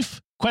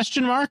wife? ?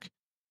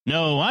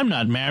 No, I'm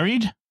not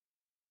married.'"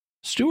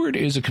 Stewart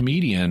is a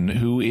comedian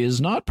who is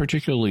not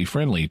particularly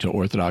friendly to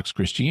Orthodox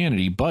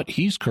Christianity, but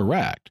he's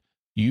correct.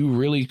 You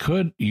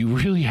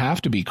really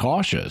have to be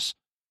cautious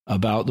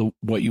about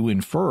what you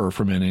infer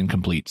from an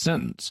incomplete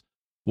sentence.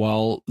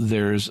 While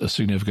there's a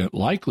significant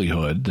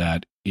likelihood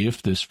that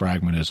if this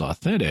fragment is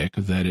authentic,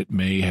 that it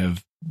may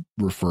have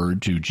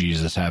referred to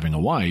Jesus having a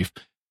wife,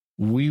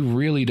 we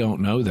really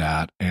don't know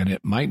that, and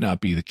it might not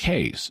be the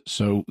case.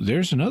 So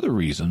there's another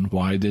reason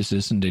why this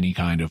isn't any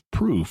kind of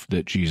proof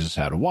that Jesus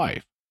had a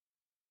wife.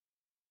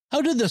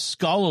 How did the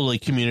scholarly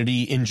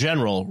community in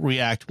general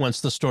react once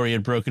the story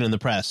had broken in the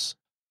press?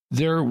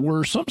 There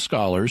were some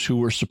scholars who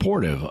were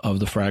supportive of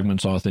the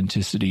fragment's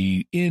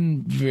authenticity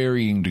in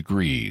varying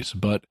degrees,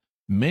 but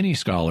many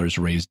scholars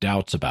raised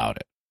doubts about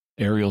it.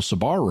 Ariel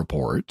Sabar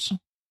reports,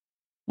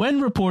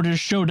 When reporters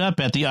showed up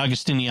at the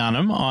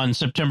Augustinianum on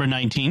September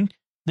 19,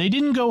 they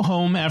didn't go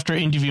home after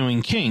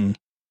interviewing King.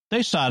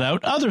 They sought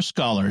out other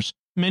scholars,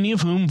 many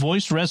of whom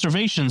voiced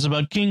reservations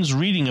about King's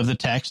reading of the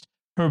text,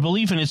 her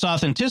belief in its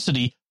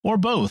authenticity, or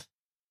both.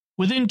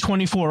 Within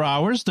 24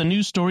 hours, the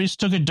news stories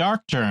took a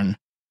dark turn.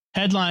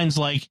 Headlines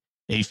like,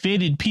 "A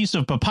faded piece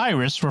of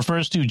papyrus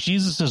refers to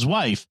Jesus'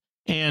 wife,"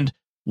 and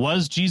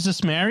 "Was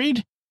Jesus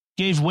married?"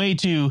 gave way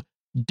to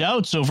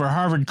 "Doubts over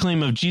Harvard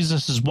claim of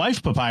Jesus'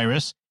 wife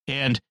papyrus,"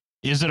 and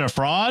 "Is it a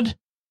fraud?"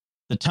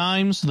 The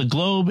Times, the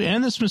Globe,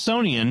 and the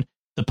Smithsonian,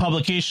 the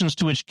publications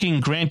to which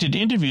King granted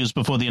interviews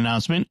before the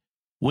announcement,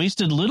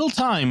 wasted little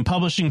time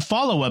publishing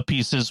follow-up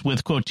pieces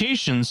with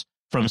quotations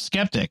from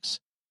skeptics.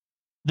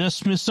 The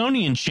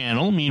Smithsonian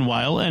Channel,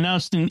 meanwhile,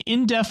 announced an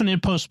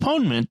indefinite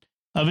postponement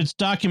of its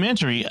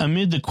documentary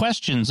amid the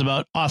questions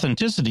about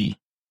authenticity.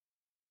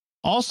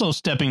 Also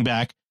stepping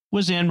back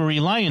was Anne-Marie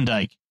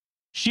Lyondike.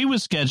 She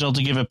was scheduled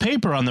to give a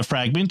paper on the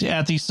fragment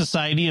at the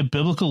Society of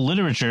Biblical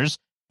Literature's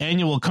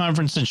annual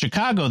conference in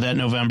Chicago that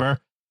November,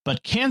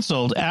 but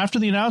canceled after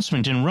the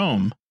announcement in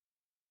Rome.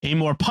 A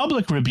more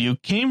public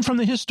rebuke came from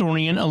the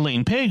historian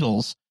Elaine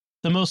Pagels,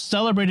 the most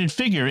celebrated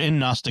figure in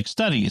Gnostic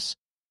studies.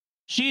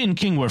 She and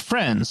King were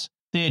friends.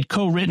 They had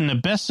co-written a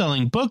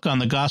best-selling book on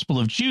the Gospel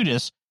of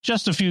Judas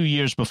just a few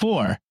years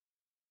before.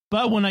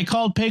 But when I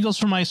called Pagels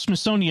for my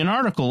Smithsonian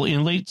article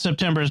in late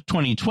September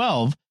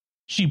 2012,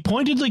 she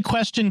pointedly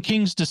questioned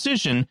King's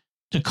decision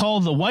to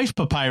call the wife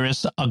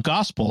papyrus a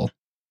gospel.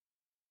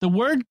 The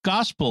word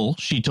gospel,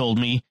 she told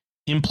me,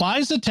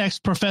 implies a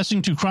text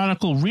professing to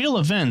chronicle real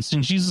events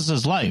in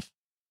Jesus' life.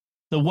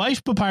 The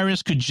wife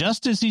papyrus could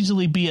just as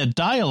easily be a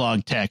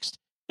dialogue text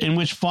in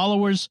which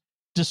followers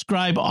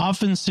describe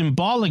often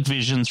symbolic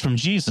visions from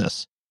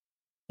Jesus.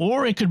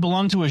 Or it could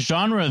belong to a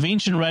genre of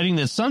ancient writing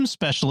that some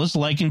specialists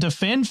liken to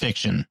fan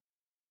fiction.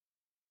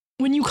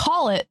 When you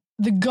call it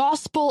the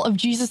Gospel of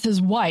Jesus'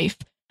 wife,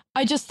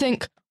 I just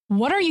think,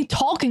 what are you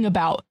talking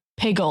about?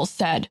 Pagels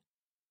said.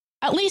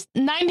 At least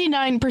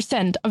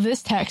 99% of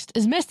this text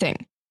is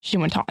missing, she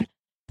went on.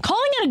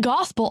 Calling it a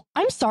gospel,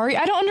 I'm sorry,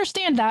 I don't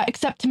understand that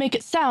except to make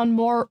it sound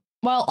more,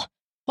 well,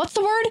 what's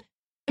the word?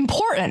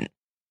 Important.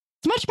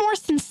 It's much more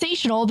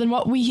sensational than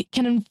what we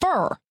can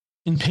infer.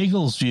 In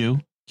Pagels'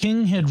 view,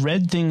 King had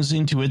read things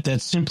into it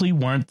that simply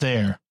weren't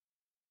there.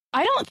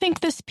 I don't think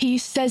this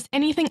piece says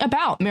anything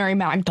about Mary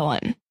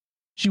Magdalene.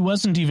 She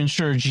wasn't even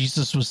sure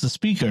Jesus was the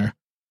speaker.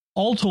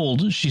 All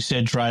told, she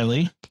said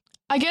dryly,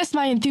 I guess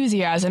my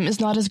enthusiasm is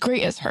not as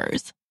great as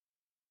hers.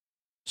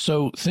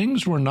 So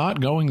things were not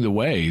going the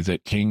way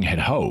that King had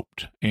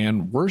hoped,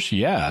 and worse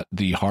yet,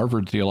 the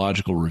Harvard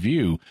Theological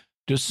Review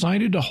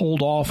decided to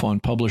hold off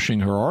on publishing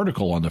her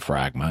article on the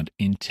fragment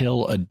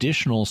until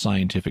additional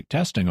scientific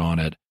testing on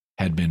it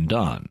had been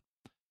done.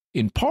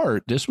 In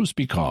part, this was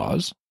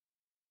because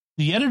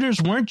the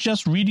editors weren't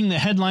just reading the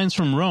headlines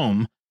from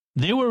Rome,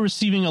 they were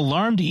receiving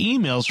alarmed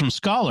emails from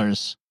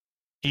scholars.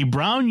 A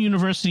Brown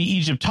University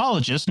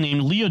Egyptologist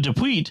named Leo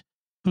Dupuit,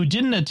 who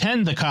didn't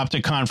attend the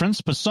Coptic conference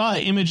but saw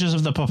images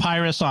of the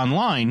papyrus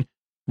online,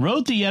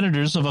 wrote the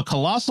editors of a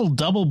colossal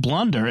double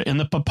blunder in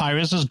the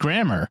papyrus's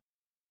grammar.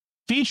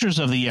 Features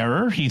of the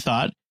error, he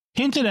thought,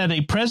 hinted at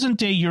a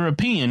present-day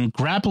European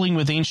grappling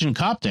with ancient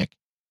Coptic.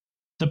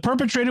 The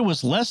perpetrator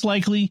was less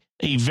likely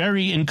a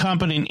very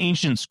incompetent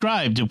ancient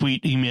scribe,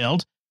 Dupuit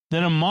emailed,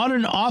 than a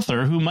modern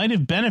author who might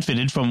have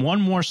benefited from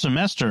one more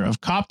semester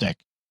of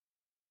Coptic.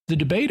 The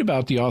debate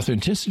about the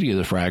authenticity of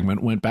the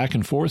fragment went back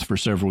and forth for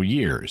several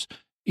years.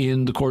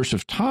 In the course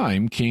of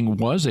time, King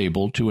was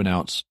able to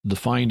announce the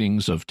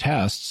findings of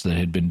tests that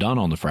had been done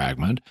on the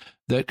fragment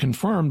that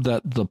confirmed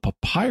that the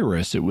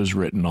papyrus it was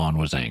written on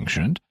was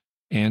ancient,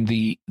 and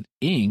the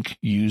ink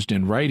used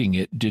in writing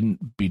it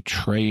didn't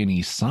betray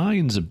any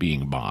signs of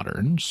being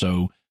modern,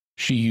 so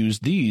she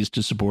used these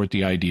to support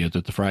the idea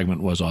that the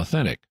fragment was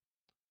authentic.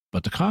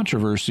 But the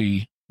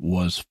controversy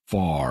was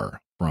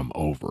far from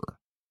over.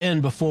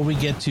 And before we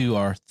get to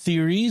our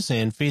theories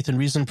and faith and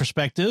reason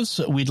perspectives,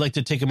 we'd like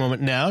to take a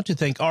moment now to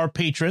thank our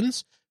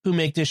patrons who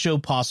make this show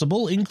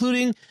possible,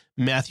 including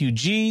Matthew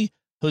G.,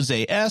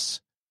 Jose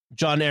S.,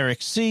 John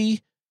Eric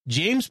C.,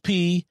 James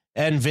P.,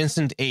 and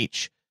Vincent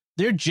H.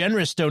 Their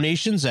generous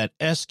donations at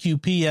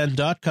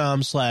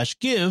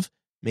sqpn.com/give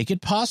make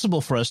it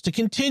possible for us to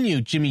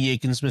continue Jimmy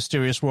Akin's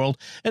Mysterious World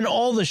and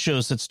all the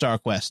shows at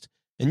StarQuest.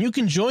 And you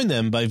can join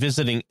them by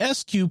visiting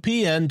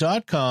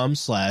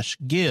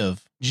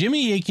sqpn.com/give.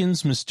 Jimmy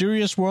Akin's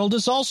Mysterious World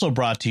is also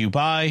brought to you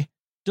by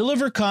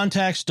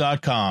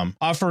DeliverContacts.com,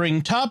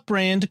 offering top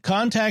brand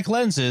contact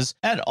lenses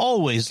at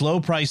always low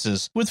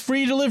prices with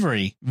free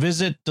delivery.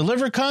 Visit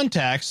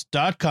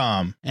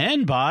DeliverContacts.com.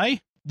 And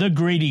by The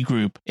Grady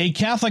Group, a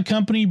Catholic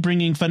company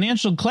bringing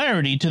financial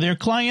clarity to their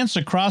clients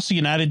across the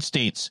United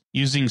States,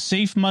 using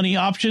safe money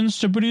options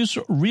to produce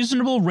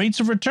reasonable rates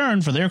of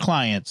return for their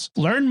clients.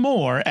 Learn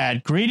more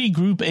at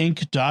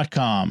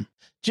GradyGroupInc.com.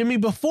 Jimmy,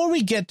 before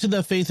we get to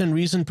the faith and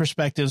reason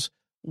perspectives,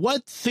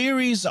 what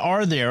theories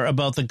are there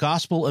about the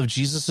gospel of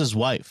Jesus'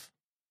 wife?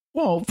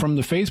 Well, from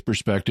the faith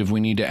perspective, we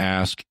need to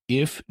ask,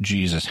 if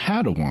Jesus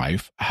had a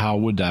wife, how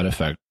would that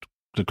affect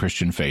the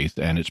Christian faith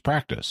and its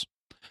practice?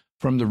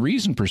 From the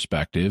reason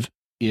perspective,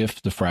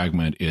 if the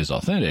fragment is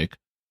authentic,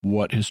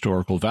 what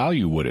historical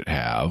value would it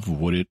have?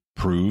 Would it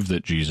prove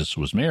that Jesus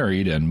was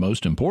married? And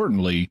most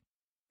importantly,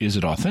 is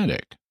it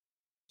authentic?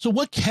 So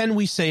what can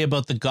we say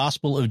about the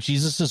gospel of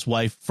Jesus'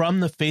 wife from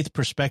the faith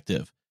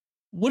perspective?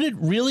 Would it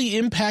really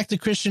impact the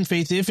Christian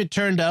faith if it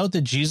turned out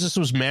that Jesus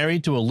was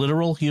married to a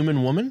literal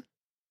human woman?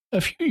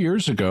 A few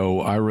years ago,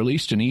 I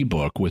released an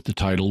ebook with the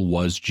title,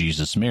 Was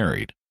Jesus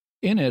Married?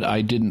 In it,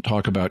 I didn't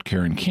talk about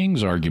Karen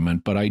King's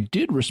argument, but I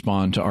did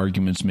respond to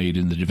arguments made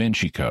in the Da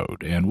Vinci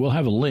Code, and we'll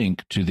have a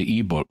link to the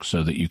ebook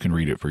so that you can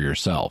read it for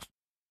yourself.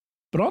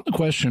 But on the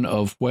question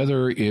of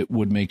whether it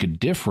would make a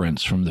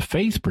difference from the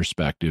faith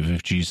perspective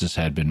if Jesus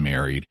had been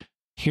married,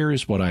 here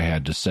is what I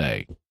had to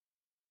say.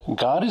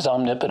 God is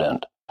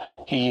omnipotent.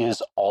 He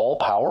is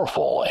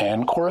all-powerful,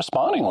 and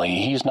correspondingly,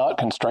 he's not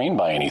constrained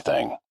by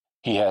anything.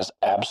 He has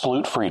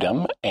absolute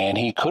freedom, and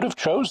he could have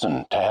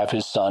chosen to have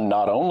his son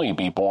not only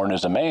be born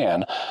as a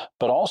man,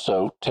 but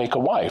also take a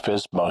wife,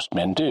 as most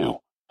men do.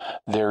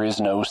 There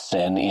is no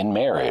sin in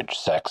marriage.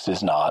 Sex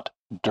is not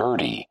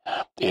dirty.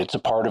 It's a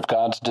part of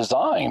God's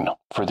design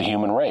for the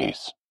human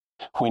race.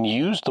 When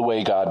used the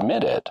way God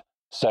meant it,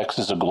 sex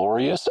is a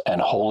glorious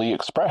and holy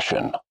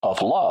expression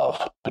of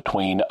love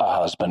between a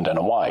husband and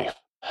a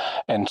wife.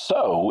 And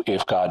so,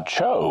 if God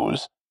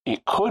chose,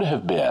 it could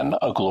have been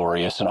a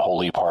glorious and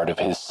holy part of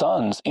his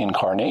son's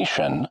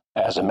incarnation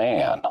as a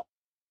man.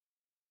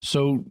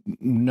 So,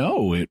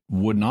 no, it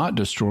would not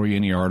destroy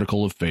any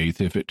article of faith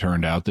if it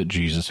turned out that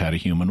Jesus had a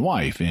human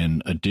wife,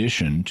 in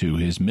addition to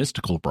his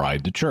mystical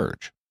bride, the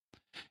church.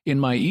 In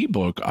my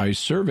ebook, I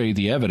survey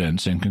the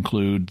evidence and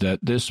conclude that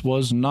this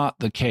was not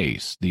the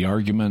case. The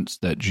arguments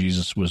that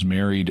Jesus was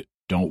married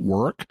don't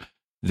work.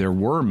 There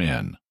were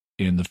men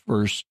in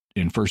first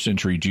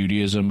century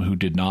Judaism who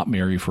did not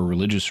marry for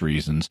religious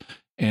reasons,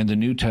 and the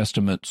New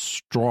Testament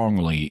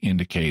strongly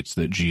indicates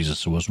that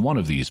Jesus was one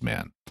of these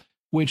men,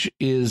 which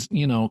is,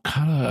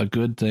 kind of a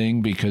good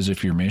thing, because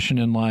if your mission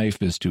in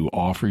life is to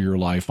offer your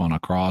life on a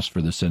cross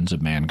for the sins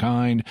of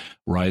mankind,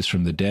 rise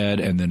from the dead,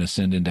 and then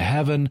ascend into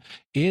heaven,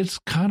 it's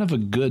kind of a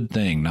good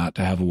thing not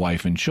to have a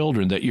wife and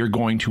children that you're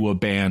going to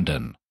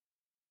abandon.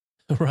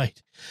 Right.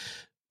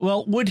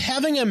 Well, would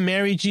having a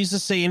married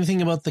Jesus say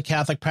anything about the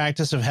Catholic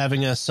practice of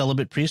having a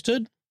celibate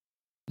priesthood?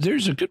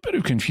 There's a good bit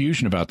of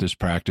confusion about this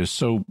practice,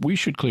 so we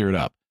should clear it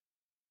up.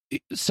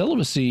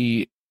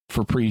 Celibacy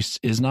for priests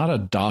is not a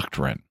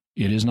doctrine.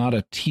 It is not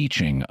a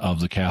teaching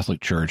of the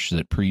Catholic Church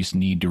that priests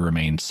need to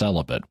remain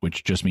celibate,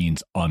 which just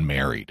means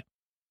unmarried.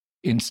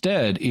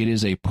 Instead, it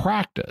is a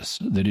practice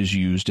that is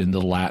used in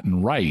the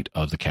Latin Rite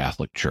of the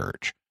Catholic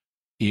Church.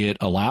 It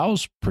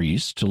allows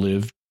priests to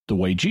live the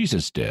way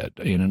Jesus did,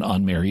 in an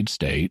unmarried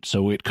state,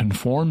 so it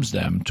conforms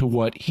them to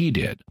what he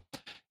did.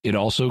 It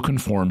also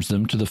conforms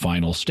them to the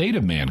final state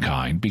of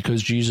mankind,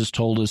 because Jesus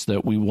told us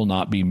that we will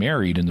not be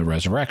married in the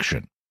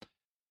resurrection.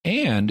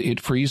 And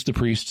it frees the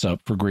priests up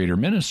for greater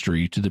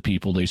ministry to the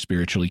people they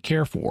spiritually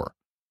care for.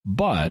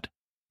 But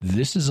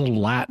this is a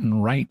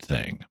Latin rite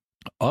thing.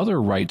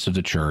 Other rites of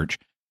the church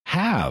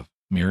have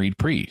married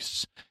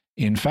priests.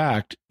 In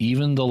fact,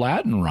 even the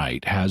Latin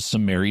rite has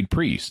some married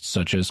priests,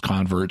 such as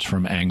converts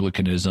from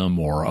Anglicanism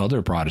or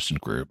other Protestant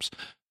groups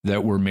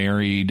that were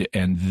married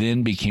and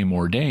then became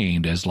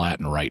ordained as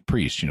Latin rite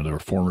priests. They were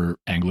former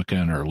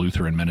Anglican or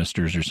Lutheran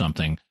ministers or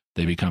something.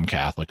 They become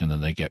Catholic, and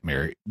then they get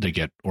married. They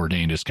get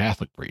ordained as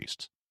Catholic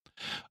priests.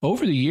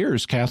 Over the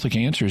years, Catholic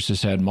Answers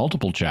has had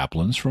multiple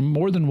chaplains from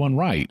more than one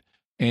rite,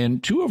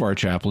 and 2 of our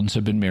chaplains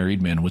have been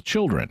married men with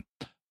children.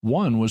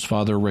 One was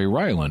Father Ray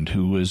Ryland,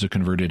 who was a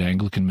converted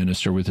Anglican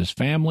minister with his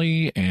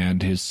family,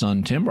 and his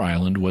son Tim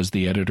Ryland was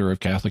the editor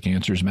of Catholic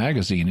Answers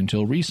magazine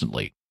until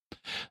recently.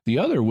 The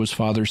other was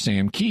Father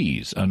Sam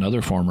Keyes,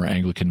 another former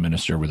Anglican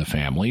minister with a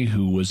family,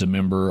 who was a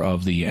member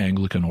of the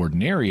Anglican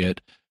Ordinariate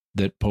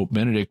that Pope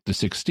Benedict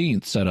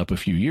XVI set up a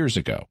few years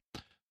ago.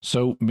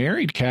 So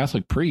married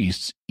Catholic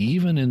priests,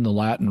 even in the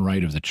Latin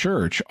rite of the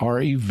Church, are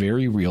a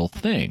very real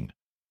thing.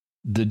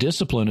 The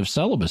discipline of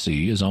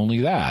celibacy is only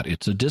that.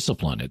 It's a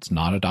discipline. It's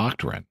not a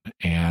doctrine.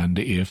 And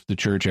if the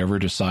Church ever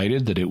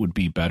decided that it would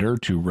be better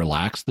to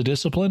relax the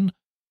discipline,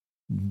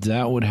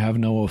 that would have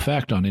no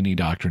effect on any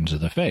doctrines of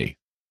the faith.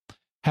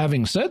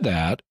 Having said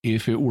that,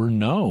 if it were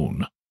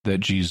known that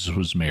Jesus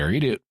was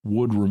married, it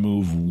would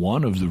remove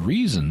one of the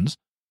reasons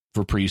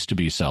for priests to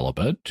be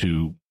celibate,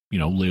 to,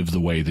 live the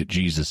way that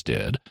Jesus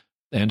did.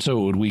 And so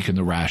it would weaken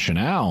the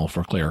rationale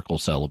for clerical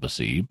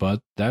celibacy,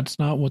 but that's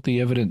not what the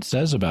evidence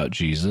says about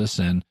Jesus,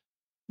 and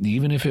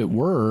even if it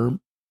were,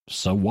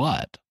 so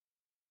what?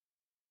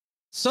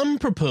 Some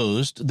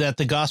proposed that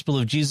the Gospel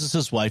of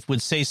Jesus' wife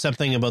would say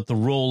something about the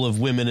role of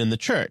women in the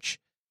church.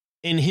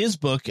 In his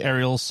book,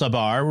 Ariel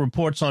Sabar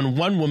reports on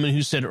one woman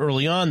who said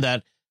early on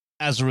that,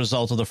 as a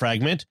result of the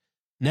fragment,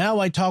 "Now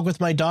I talk with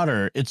my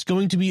daughter. It's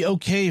going to be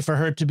okay for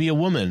her to be a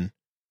woman."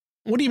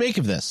 What do you make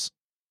of this?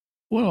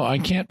 Well, I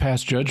can't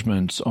pass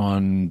judgments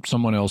on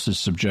someone else's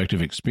subjective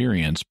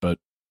experience, but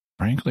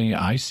frankly,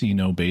 I see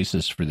no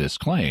basis for this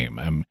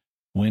claim.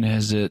 When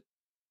has it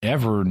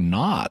ever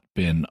not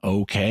been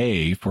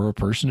okay for a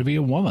person to be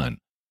a woman?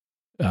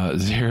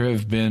 There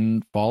have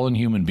been fallen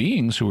human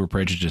beings who were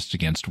prejudiced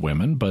against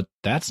women, but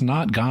that's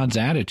not God's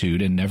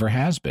attitude and never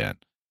has been.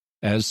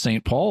 As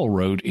St. Paul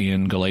wrote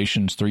in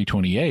Galatians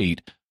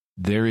 3:28,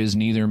 "There is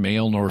neither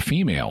male nor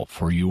female,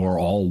 for you are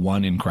all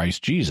one in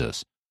Christ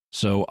Jesus."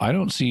 So I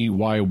don't see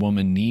why a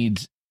woman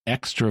needs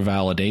extra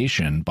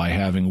validation by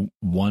having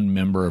one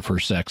member of her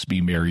sex be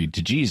married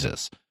to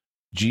Jesus.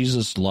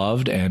 Jesus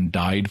loved and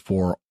died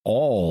for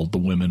all the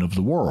women of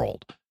the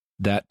world.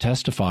 That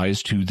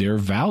testifies to their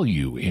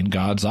value in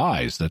God's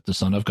eyes, that the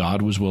Son of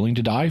God was willing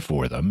to die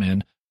for them,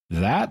 and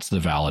that's the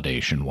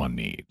validation one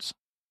needs.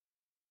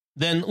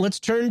 Then let's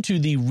turn to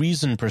the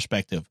reason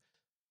perspective.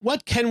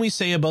 What can we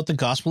say about the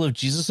gospel of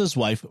Jesus'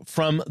 wife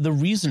from the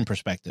reason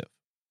perspective?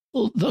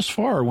 Well, thus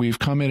far, we've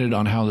commented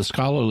on how the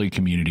scholarly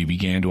community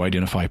began to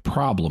identify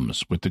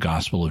problems with the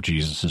gospel of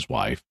Jesus'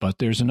 wife, but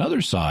there's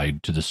another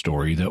side to the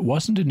story that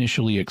wasn't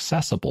initially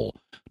accessible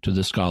to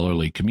the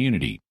scholarly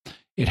community.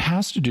 It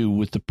has to do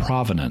with the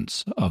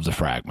provenance of the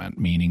fragment,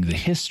 meaning the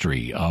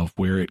history of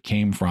where it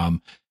came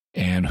from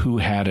and who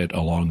had it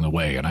along the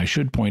way. And I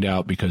should point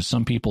out, because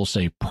some people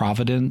say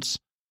providence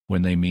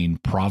when they mean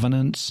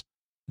provenance,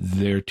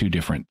 they're two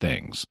different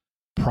things.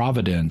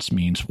 Providence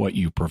means what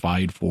you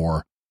provide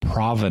for.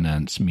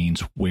 Provenance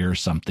means where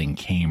something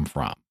came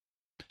from.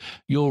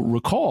 You'll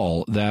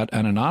recall that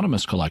an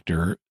anonymous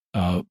collector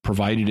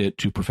provided it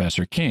to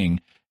Professor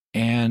King,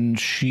 and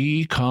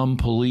she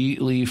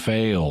completely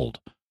failed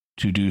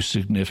to do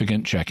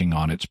significant checking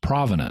on its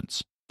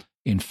provenance.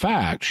 In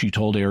fact, she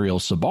told Ariel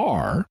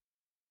Sabar,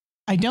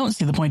 "I don't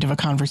see the point of a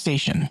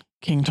conversation,"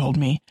 King told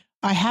me.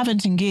 "I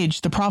haven't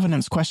engaged the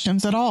provenance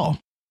questions at all."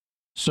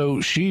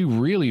 So she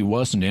really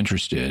wasn't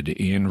interested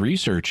in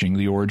researching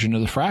the origin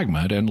of the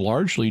fragment and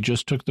largely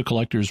just took the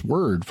collector's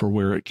word for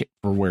where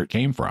it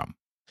came from.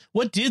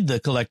 What did the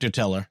collector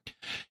tell her?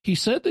 He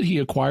said that he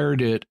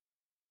acquired it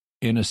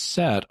in a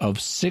set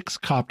of 6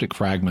 Coptic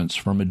fragments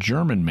from a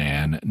German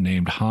man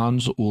named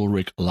Hans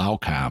Ulrich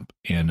Laukamp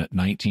in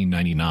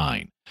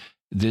 1999.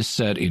 This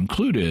set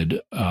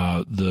included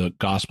the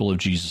Gospel of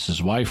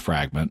Jesus' Wife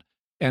fragment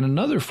and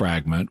another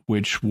fragment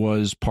which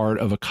was part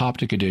of a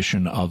Coptic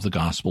edition of the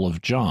Gospel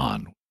of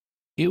John.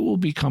 It will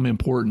become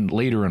important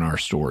later in our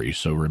story,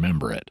 so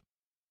remember it.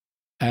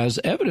 As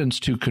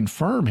evidence to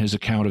confirm his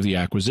account of the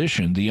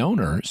acquisition, the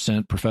owner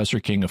sent Professor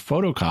King a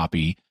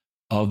photocopy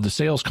of the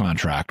sales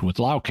contract with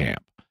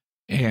Laukamp,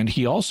 and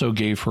he also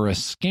gave her a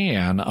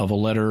scan of a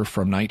letter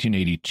from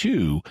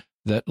 1982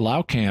 that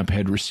Laukamp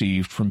had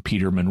received from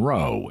Peter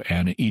Monroe,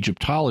 an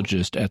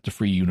Egyptologist at the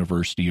Free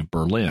University of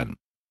Berlin.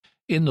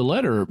 In the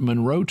letter,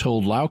 Monroe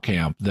told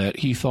Laukamp that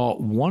he thought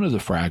one of the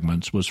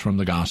fragments was from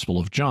the Gospel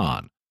of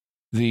John.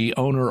 The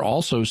owner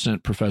also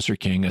sent Professor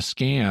King a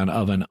scan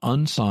of an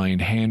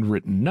unsigned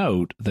handwritten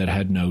note that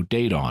had no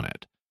date on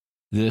it.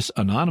 This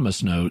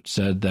anonymous note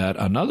said that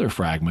another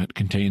fragment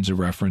contains a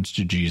reference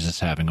to Jesus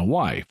having a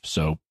wife,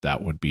 so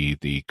that would be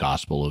the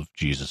Gospel of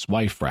Jesus'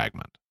 Wife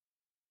fragment.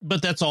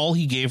 But that's all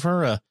he gave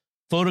her? A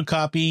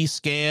photocopy,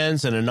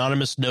 scans, an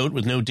anonymous note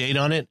with no date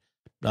on it?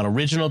 Not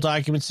original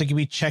documents that can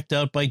be checked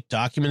out by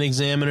document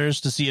examiners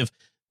to see if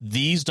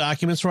these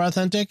documents were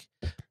authentic?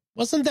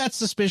 Wasn't that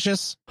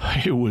suspicious?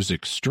 It was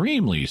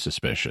extremely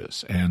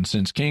suspicious, and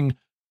since King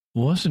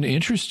wasn't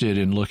interested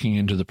in looking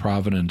into the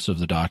provenance of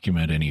the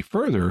document any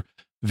further,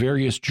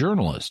 various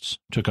journalists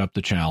took up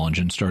the challenge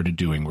and started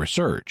doing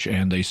research,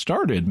 and they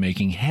started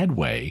making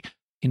headway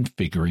in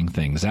figuring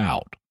things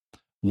out.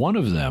 One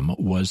of them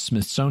was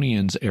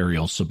Smithsonian's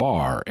Ariel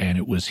Sabar, and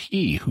it was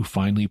he who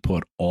finally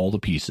put all the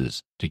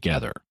pieces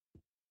together.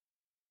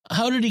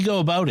 How did he go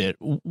about it?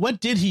 What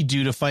did he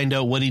do to find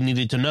out what he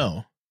needed to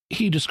know?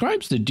 He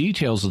describes the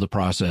details of the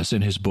process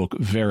in his book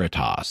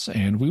Veritas,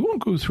 and we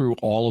won't go through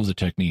all of the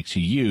techniques he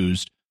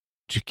used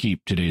to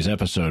keep today's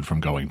episode from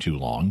going too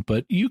long,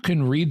 but you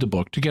can read the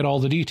book to get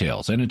all the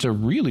details, and it's a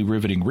really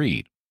riveting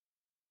read.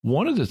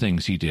 One of the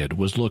things he did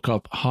was look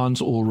up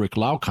Hans Ulrich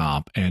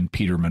Laukamp and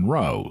Peter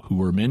Monroe, who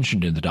were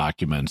mentioned in the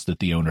documents that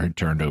the owner had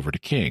turned over to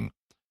King.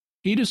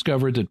 He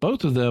discovered that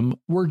both of them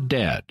were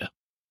dead.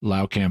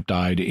 Laukamp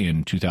died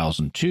in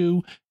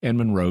 2002, and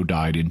Monroe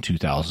died in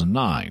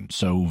 2009,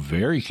 so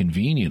very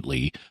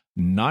conveniently,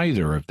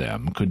 neither of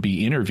them could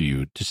be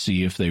interviewed to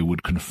see if they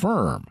would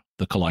confirm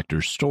the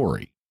collector's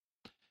story.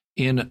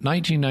 In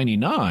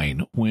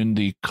 1999, when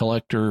the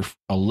collector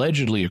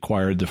allegedly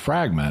acquired the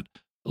fragment,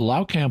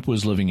 Laukamp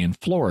was living in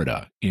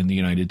Florida in the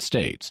United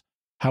States.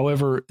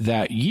 However,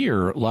 that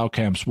year,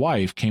 Laukamp's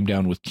wife came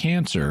down with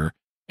cancer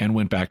and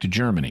went back to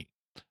Germany.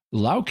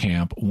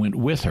 Laukamp went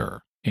with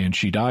her, and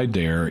she died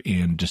there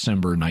in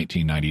December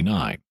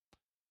 1999.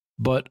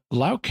 But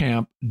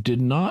Laukamp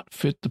did not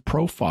fit the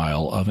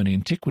profile of an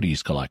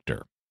antiquities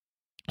collector.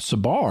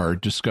 Sabar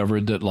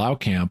discovered that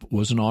Laukamp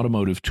was an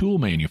automotive tool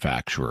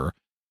manufacturer,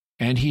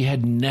 and he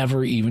had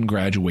never even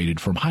graduated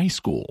from high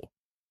school.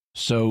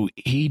 So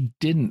he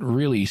didn't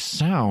really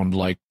sound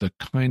like the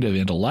kind of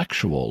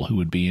intellectual who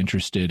would be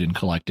interested in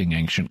collecting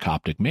ancient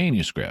Coptic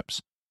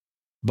manuscripts.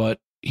 But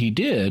he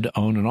did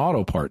own an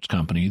auto parts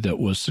company that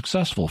was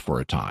successful for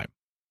a time.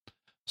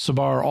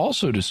 Sabar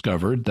also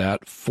discovered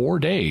that 4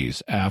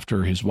 days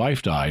after his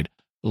wife died,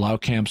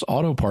 Laukamp's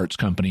auto parts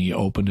company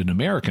opened an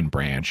American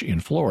branch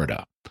in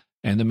Florida,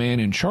 and the man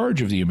in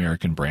charge of the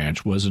American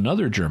branch was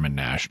another German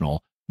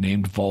national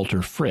named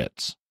Walter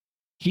Fritz.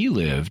 He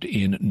lived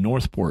in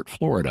Northport,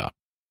 Florida,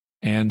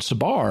 and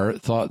Sabar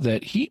thought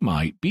that he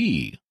might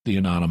be the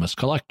anonymous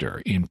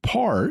collector, in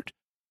part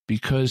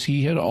because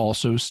he had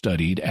also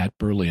studied at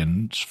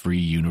Berlin's Free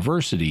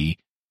University,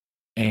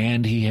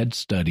 and he had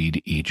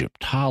studied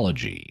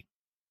Egyptology.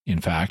 In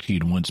fact,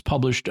 he'd once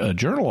published a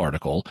journal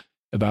article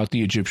about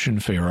the Egyptian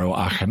pharaoh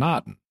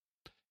Akhenaten.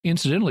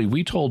 Incidentally,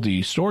 we told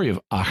the story of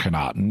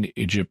Akhenaten,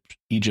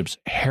 Egypt's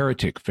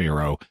heretic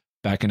pharaoh,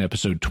 back in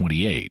episode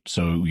 28,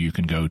 so you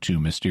can go to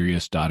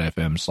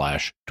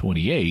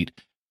mysterious.fm/28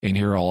 and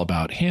hear all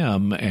about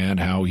him and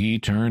how he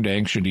turned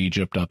ancient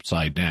Egypt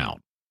upside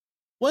down.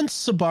 Once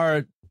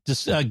Sabar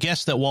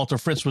guessed that Walter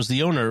Fritz was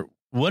the owner,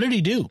 what did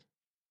he do?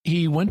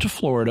 He went to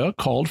Florida,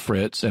 called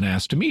Fritz, and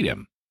asked to meet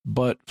him.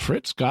 But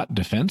Fritz got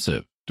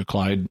defensive,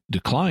 declined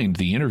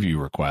the interview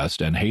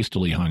request, and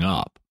hastily hung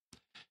up.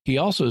 He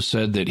also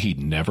said that he'd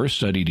never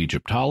studied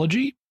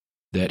Egyptology,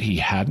 that he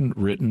hadn't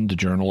written the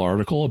journal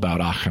article about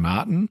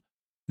Akhenaten,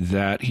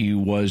 that he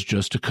was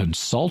just a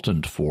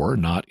consultant for,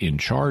 not in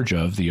charge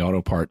of, the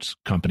auto parts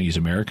company's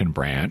American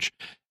branch,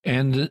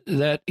 and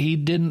that he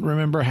didn't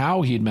remember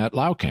how he'd met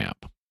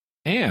Laukamp.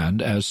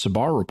 And, as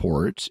Sabar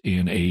reports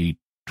in a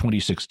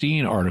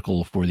 2016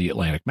 article for the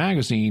Atlantic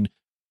magazine,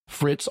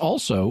 Fritz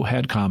also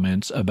had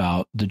comments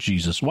about the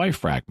Jesus wife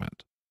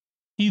fragment.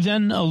 He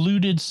then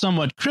alluded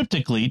somewhat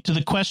cryptically to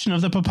the question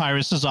of the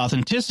papyrus's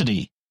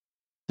authenticity.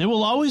 There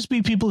will always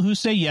be people who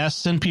say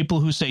yes and people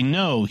who say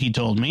no, he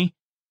told me.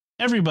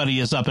 Everybody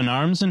is up in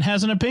arms and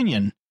has an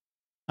opinion.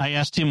 I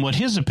asked him what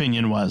his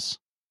opinion was.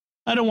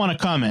 I don't want to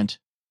comment.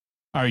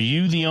 Are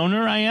you the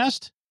owner? I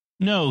asked.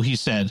 No, he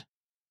said.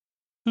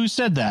 Who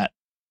said that?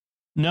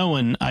 No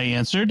one, I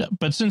answered,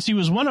 but since he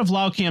was one of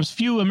Laukamp's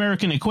few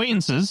American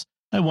acquaintances,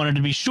 I wanted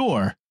to be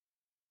sure.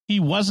 He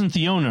wasn't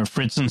the owner,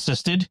 Fritz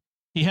insisted.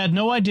 He had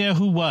no idea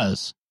who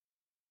was.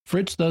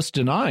 Fritz thus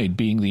denied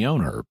being the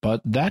owner,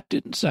 but that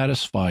didn't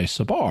satisfy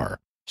Sabar,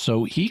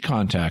 so he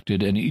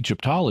contacted an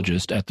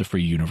Egyptologist at the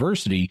Free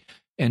University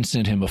and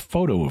sent him a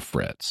photo of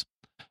Fritz.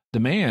 The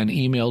man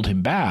emailed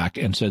him back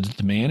and said that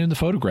the man in the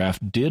photograph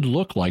did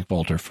look like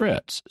Walter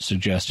Fritz,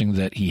 suggesting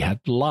that he had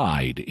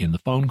lied in the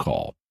phone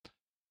call.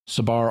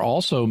 Sabar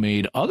also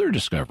made other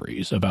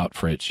discoveries about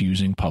Fritz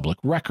using public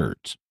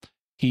records.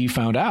 He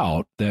found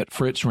out that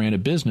Fritz ran a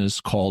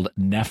business called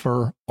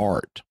Nefer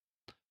Art.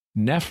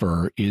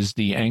 Nefer is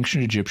the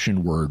ancient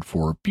Egyptian word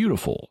for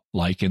beautiful,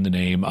 like in the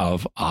name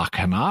of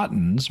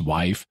Akhenaten's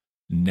wife,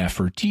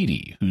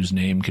 Nefertiti, whose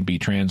name can be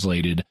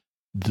translated,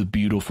 the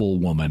beautiful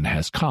woman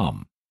has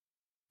come.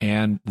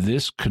 And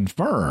this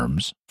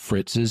confirms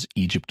Fritz's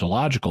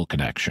Egyptological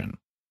connection.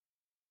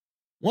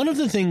 One of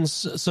the things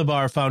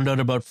Sabar found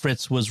out about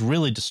Fritz was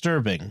really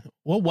disturbing.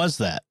 What was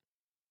that?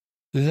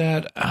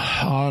 That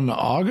on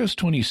August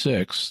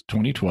 26,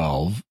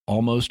 2012,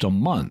 almost a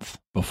month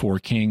before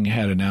King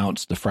had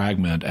announced the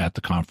fragment at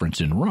the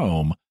conference in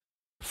Rome,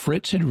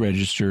 Fritz had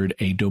registered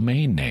a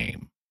domain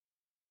name,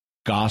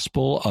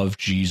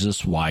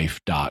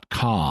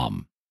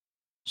 gospelofjesuswife.com.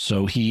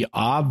 So he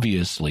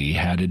obviously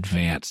had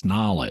advanced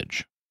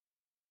knowledge.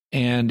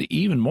 And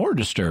even more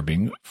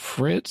disturbing,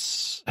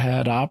 Fritz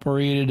had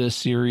operated a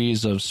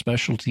series of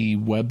specialty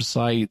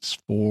websites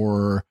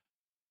for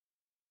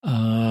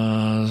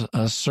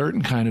a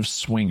certain kind of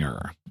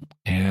swinger,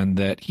 and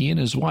that he and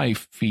his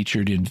wife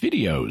featured in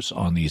videos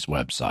on these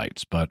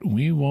websites, but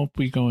we won't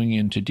be going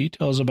into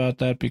details about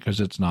that because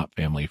it's not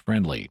family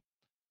friendly.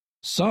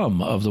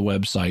 Some of the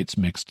websites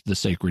mixed the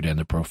sacred and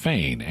the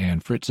profane,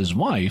 and Fritz's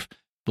wife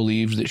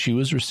believed that she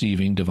was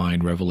receiving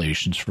divine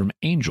revelations from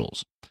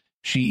angels.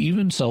 She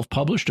even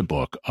self-published a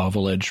book of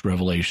alleged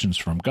revelations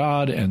from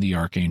God and the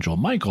Archangel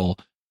Michael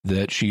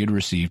that she had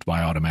received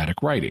by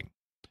automatic writing.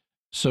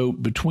 So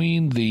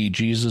between the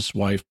Jesus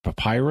Wife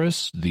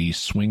Papyrus, the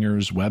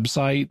swingers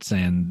websites,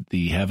 and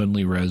the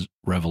heavenly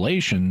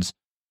revelations,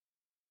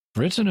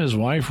 Fritz and his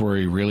wife were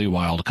a really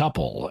wild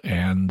couple,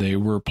 and they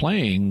were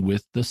playing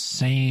with the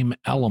same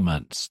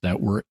elements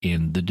that were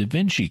in the Da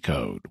Vinci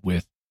Code,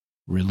 with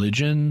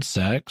religion,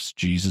 sex,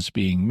 Jesus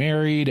being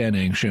married, and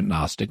ancient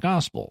Gnostic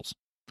Gospels.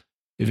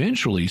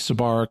 Eventually,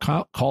 Sabar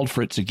called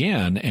Fritz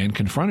again and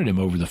confronted him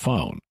over the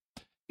phone.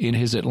 In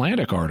his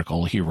Atlantic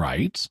article, he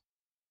writes,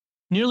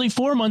 Nearly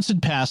 4 months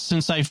had passed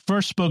since I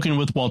first spoken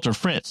with Walter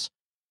Fritz.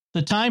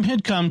 The time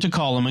had come to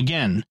call him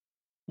again.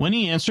 When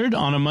he answered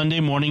on a Monday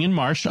morning in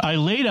March, I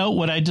laid out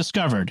what I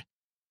discovered.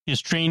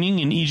 His training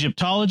in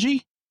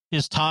Egyptology,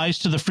 his ties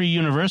to the Free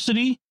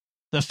University,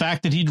 the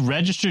fact that he'd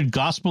registered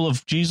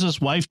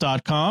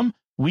gospelofjesuswife.com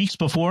weeks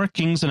before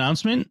King's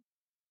announcement.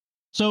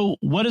 So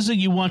what is it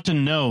you want to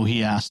know,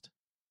 he asked.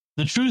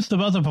 The truth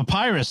about the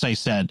papyrus, I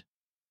said.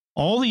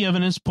 All the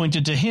evidence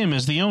pointed to him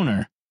as the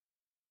owner.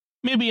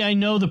 Maybe I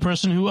know the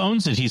person who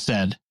owns it, he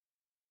said.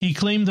 He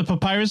claimed the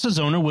papyrus's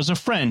owner was a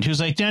friend whose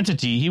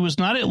identity he was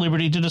not at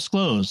liberty to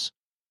disclose.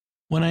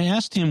 When I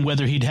asked him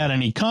whether he'd had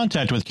any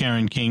contact with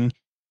Karen King,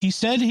 he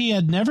said he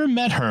had never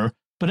met her,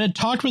 but had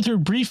talked with her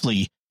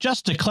briefly,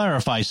 just to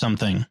clarify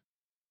something.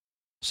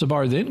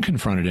 Sabar then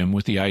confronted him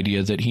with the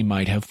idea that he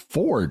might have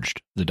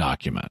forged the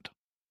document.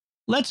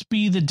 Let's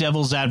be the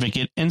devil's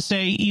advocate and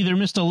say either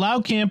Mr.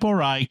 Laukamp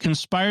or I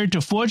conspired to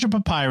forge a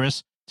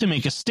papyrus to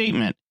make a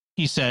statement,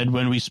 he said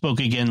when we spoke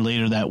again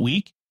later that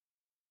week.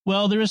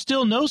 Well, there is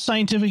still no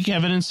scientific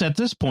evidence at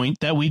this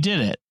point that we did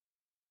it.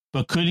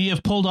 But could he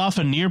have pulled off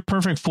a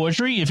near-perfect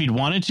forgery if he'd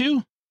wanted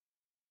to?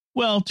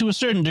 Well, to a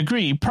certain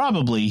degree,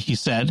 probably, he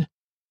said.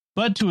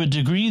 But to a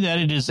degree that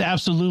it is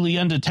absolutely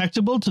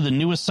undetectable to the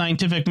newest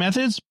scientific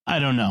methods, I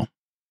don't know.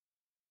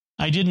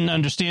 I didn't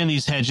understand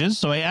these hedges,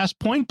 so I asked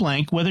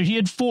point-blank whether he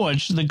had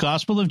forged the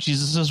Gospel of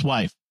Jesus'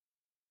 wife.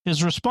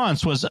 His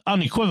response was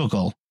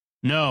unequivocal,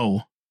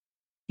 no.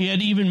 He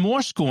had even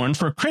more scorn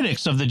for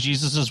critics of the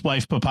Jesus'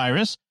 wife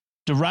papyrus,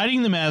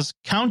 deriding them as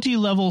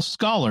county-level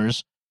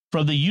scholars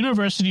from the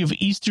University of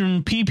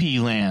Eastern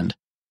PP land,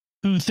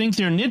 who think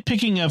their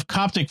nitpicking of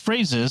Coptic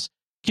phrases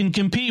can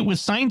compete with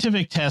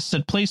scientific tests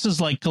at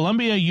places like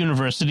Columbia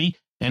University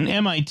and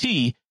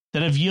MIT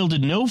that have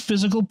yielded no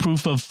physical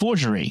proof of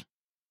forgery.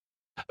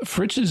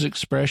 Fritz's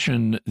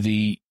expression,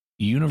 the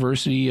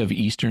University of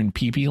Eastern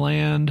PP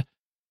land,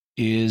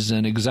 is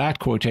an exact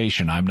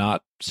quotation. I'm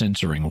not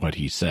censoring what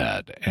he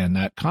said, and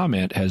that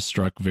comment has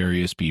struck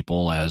various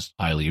people as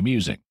highly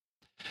amusing.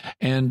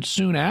 And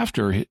soon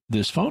after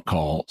this phone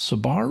call,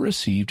 Sabar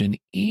received an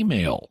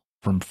email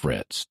from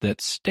Fritz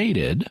that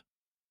stated,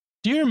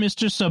 Dear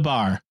Mr.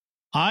 Sabar,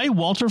 I,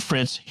 Walter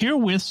Fritz,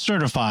 herewith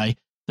certify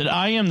that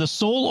I am the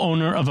sole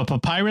owner of a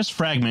papyrus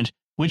fragment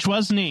which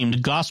was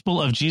named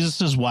Gospel of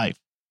Jesus' Wife.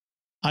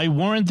 I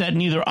warrant that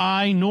neither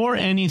I nor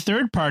any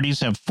third parties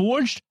have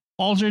forged,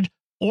 altered,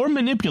 or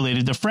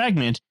manipulated the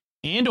fragment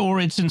and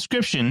or its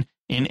inscription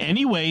in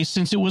any way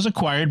since it was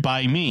acquired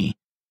by me.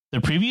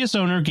 The previous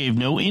owner gave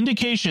no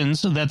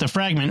indications that the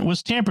fragment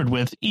was tampered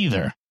with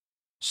either.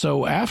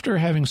 So after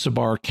having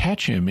Sabar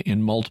catch him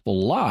in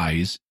multiple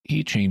lies,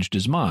 he changed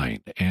his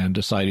mind and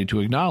decided to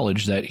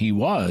acknowledge that he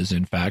was,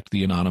 in fact,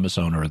 the anonymous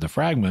owner of the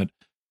fragment,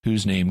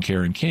 whose name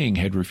Karen King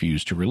had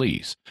refused to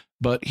release.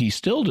 But he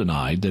still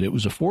denied that it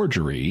was a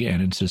forgery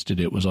and insisted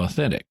it was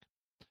authentic.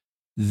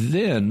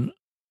 Then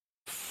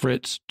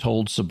Fritz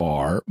told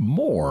Sabar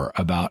more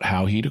about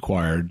how he'd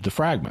acquired the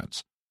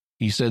fragments.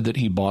 He said that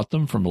he bought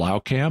them from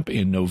Laukamp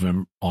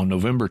on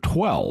November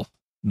 12th,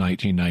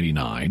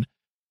 1999,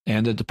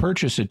 and that the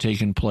purchase had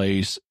taken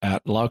place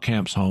at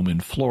Laukamp's home in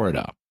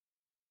Florida.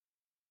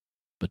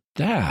 But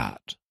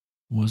that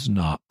was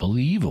not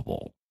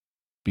believable,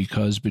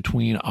 because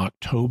between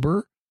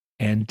October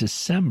and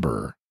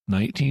December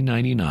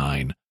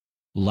 1999,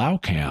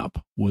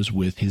 Laukamp was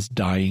with his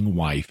dying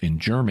wife in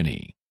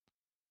Germany.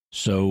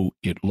 So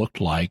it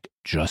looked like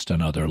just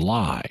another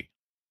lie.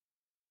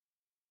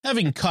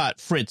 Having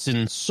caught Fritz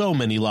in so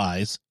many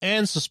lies,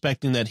 and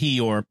suspecting that he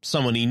or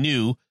someone he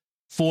knew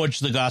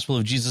forged the Gospel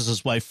of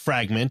Jesus' wife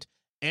fragment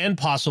and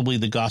possibly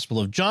the Gospel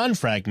of John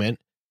fragment,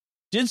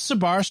 did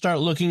Sabar start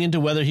looking into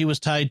whether he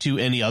was tied to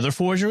any other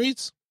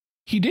forgeries?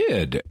 He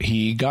did.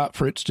 He got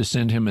Fritz to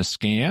send him a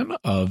scan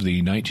of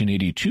the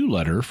 1982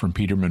 letter from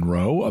Peter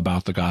Monroe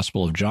about the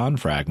Gospel of John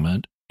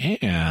fragment,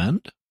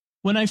 and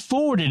when I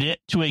forwarded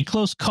it to a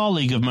close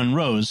colleague of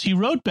Monroe's, he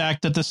wrote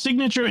back that the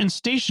signature and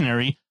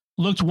stationery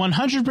looked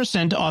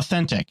 100%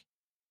 authentic.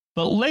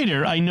 But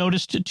later I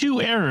noticed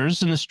two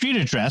errors in the street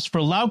address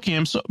for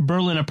Laukamp's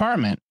Berlin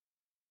apartment.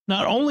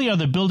 Not only are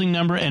the building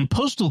number and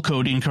postal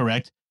code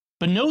incorrect,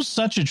 but no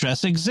such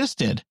address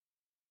existed.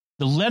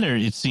 The letter,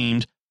 it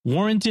seemed,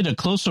 warranted a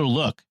closer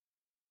look.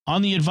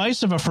 On the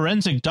advice of a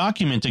forensic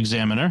document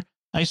examiner,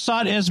 I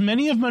sought as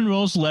many of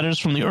Monroe's letters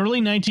from the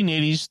early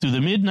 1980s through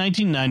the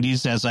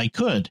mid-1990s as I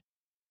could.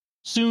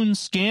 Soon,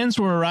 scans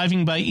were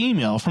arriving by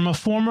email from a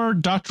former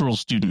doctoral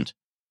student,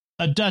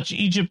 a Dutch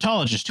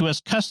Egyptologist who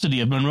has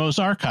custody of Monroe's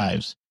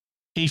archives,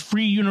 a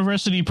Free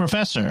University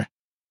professor,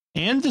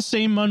 and the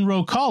same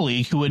Monroe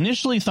colleague who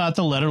initially thought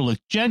the letter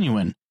looked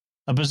genuine,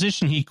 a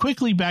position he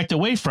quickly backed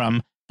away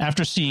from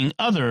after seeing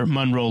other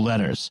Monroe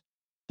letters.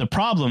 The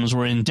problems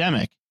were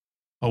endemic.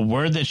 A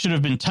word that should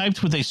have been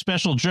typed with a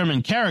special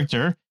German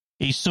character,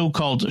 a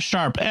so-called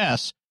sharp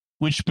S,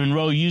 which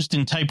Monroe used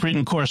in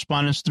typewritten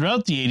correspondence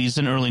throughout the 80s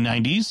and early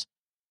 90s,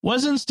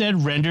 was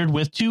instead rendered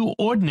with two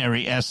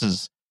ordinary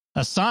S's,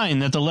 a sign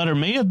that the letter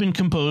may have been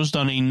composed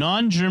on a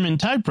non-German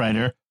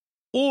typewriter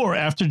or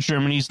after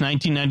Germany's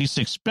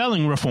 1996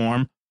 spelling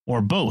reform,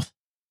 or both.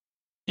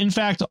 In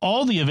fact,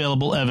 all the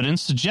available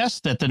evidence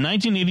suggests that the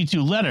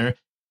 1982 letter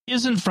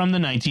isn't from the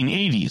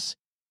 1980s.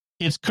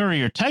 Its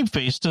courier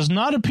typeface does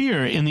not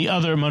appear in the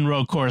other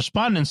Monroe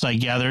correspondence I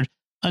gathered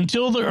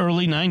until the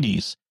early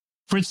 90s,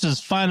 Fritz's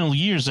final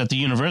years at the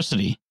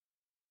university.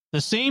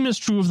 The same is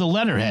true of the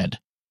letterhead.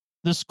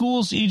 The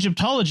school's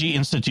Egyptology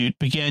Institute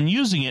began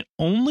using it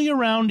only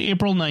around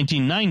April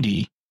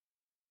 1990.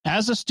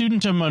 As a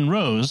student of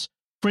Monroe's,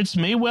 Fritz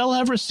may well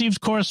have received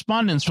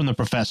correspondence from the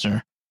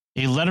professor,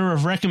 a letter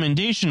of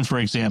recommendation, for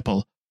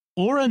example,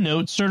 or a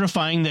note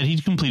certifying that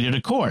he'd completed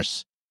a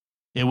course.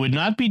 It would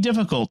not be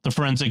difficult, the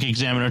forensic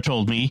examiner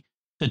told me,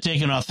 to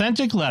take an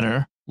authentic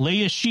letter,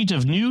 lay a sheet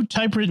of new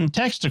typewritten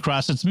text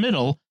across its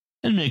middle,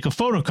 and make a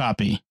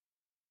photocopy.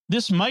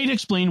 This might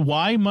explain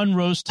why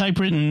Monroe's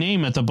typewritten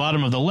name at the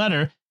bottom of the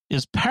letter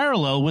is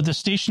parallel with the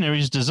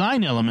stationery's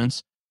design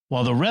elements,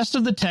 while the rest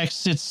of the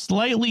text sits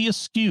slightly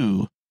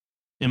askew.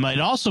 It might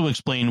also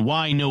explain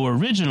why no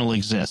original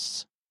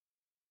exists.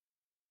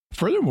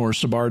 Furthermore,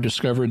 Sabar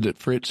discovered that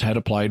Fritz had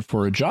applied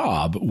for a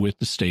job with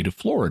the state of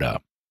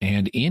Florida,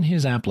 and in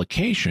his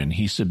application,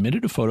 he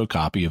submitted a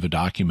photocopy of a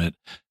document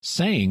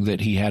saying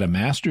that he had a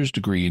master's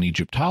degree in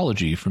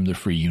Egyptology from the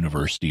Free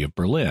University of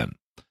Berlin.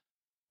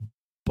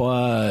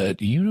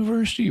 But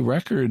university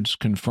records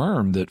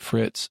confirm that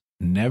Fritz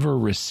never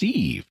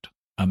received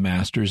a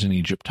master's in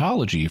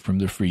Egyptology from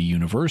the Free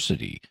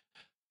University.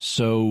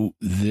 So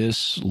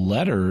this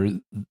letter,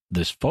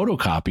 this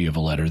photocopy of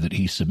a letter that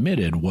he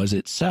submitted, was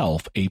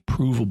itself a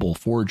provable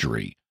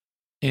forgery.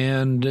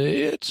 And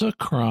it's a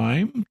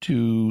crime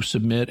to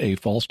submit a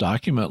false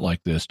document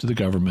like this to the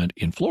government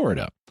in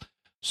Florida.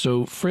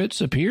 So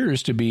Fritz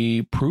appears to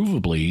be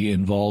provably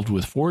involved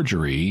with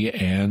forgery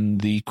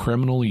and the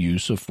criminal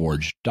use of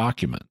forged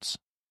documents.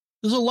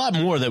 There's a lot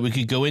more that we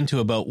could go into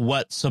about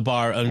what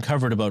Sabar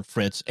uncovered about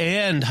Fritz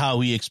and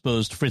how he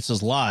exposed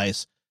Fritz's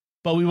lies.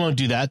 But we won't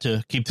do that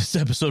to keep this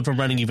episode from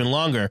running even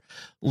longer.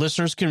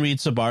 Listeners can read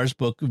Sabar's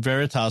book,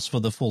 Veritas,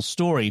 for the full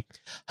story.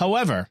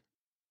 However,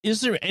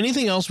 is there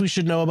anything else we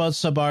should know about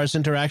Sabar's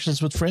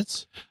interactions with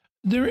Fritz?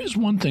 There is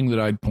one thing that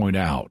I'd point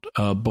out.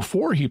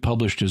 Before he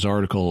published his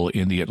article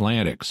in The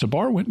Atlantic,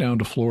 Sabar went down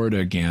to Florida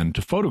again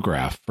to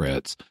photograph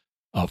Fritz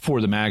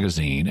for the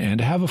magazine and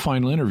to have a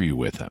final interview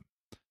with him.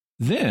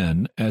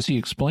 Then, as he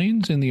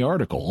explains in the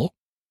article,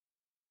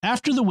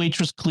 after the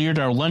waitress cleared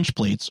our lunch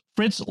plates,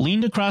 Fritz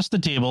leaned across the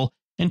table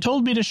and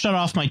told me to shut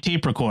off my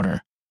tape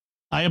recorder.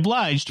 I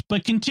obliged,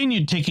 but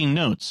continued taking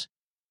notes.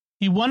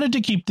 He wanted to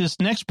keep this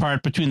next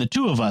part between the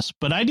two of us,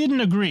 but I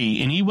didn't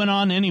agree, and he went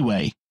on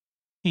anyway.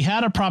 He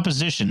had a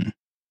proposition.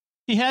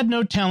 He had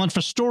no talent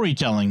for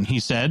storytelling, he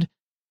said,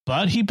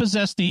 but he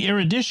possessed the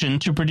erudition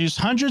to produce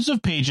hundreds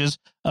of pages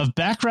of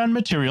background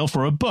material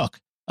for a book,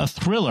 a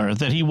thriller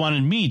that he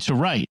wanted me to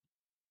write.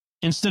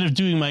 Instead of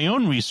doing my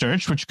own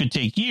research, which could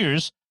take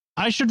years,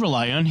 I should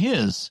rely on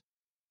his.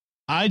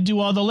 I'd do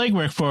all the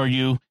legwork for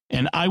you,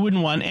 and I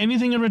wouldn't want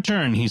anything in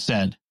return, he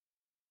said.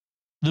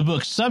 The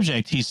book's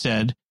subject, he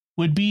said,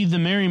 would be the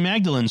Mary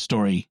Magdalene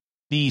story,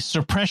 the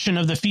suppression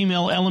of the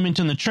female element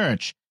in the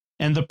church,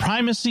 and the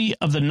primacy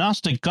of the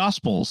Gnostic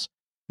Gospels,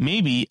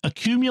 maybe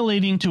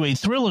accumulating to a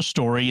thriller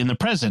story in the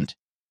present.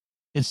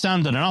 It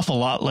sounded an awful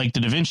lot like the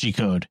Da Vinci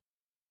Code.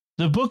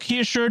 The book, he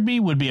assured me,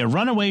 would be a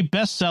runaway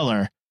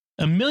bestseller,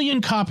 1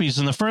 million copies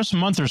in the first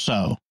month or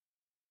so.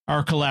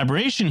 Our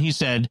collaboration, he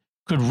said,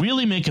 could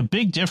really make a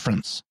big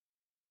difference.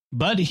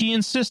 But he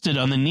insisted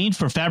on the need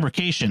for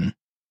fabrication.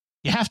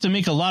 You have to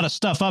make a lot of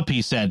stuff up,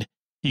 he said.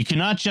 You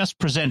cannot just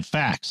present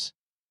facts.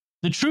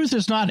 The truth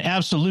is not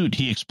absolute,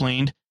 he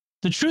explained.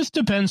 The truth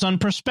depends on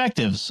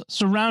perspectives,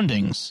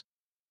 surroundings.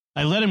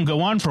 I let him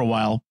go on for a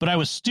while, but I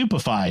was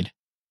stupefied.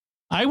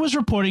 I was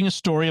reporting a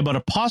story about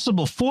a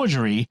possible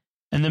forgery,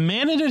 and the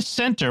man at its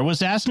center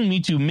was asking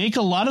me to make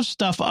a lot of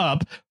stuff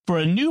up for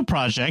a new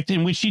project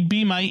in which he'd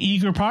be my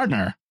eager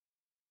partner.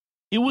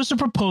 It was a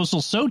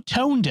proposal so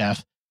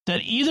tone-deaf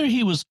that either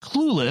he was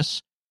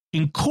clueless,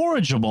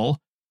 incorrigible,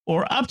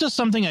 or up to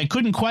something I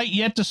couldn't quite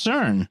yet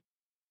discern.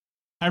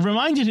 I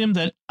reminded him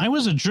that I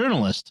was a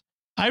journalist.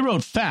 I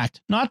wrote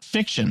fact, not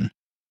fiction.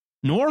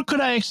 Nor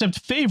could I accept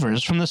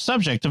favors from the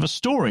subject of a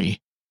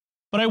story.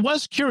 But I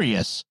was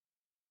curious.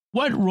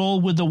 What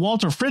role would the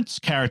Walter Fritz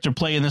character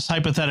play in this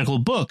hypothetical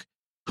book,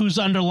 whose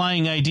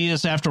underlying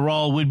ideas, after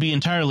all, would be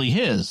entirely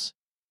his?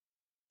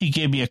 He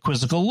gave me a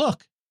quizzical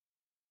look.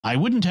 I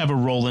wouldn't have a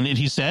role in it,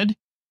 he said.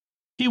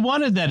 He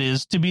wanted, that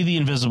is, to be the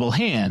invisible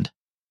hand.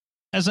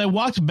 As I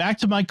walked back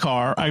to my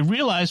car, I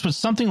realized with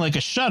something like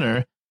a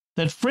shudder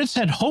that Fritz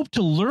had hoped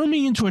to lure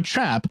me into a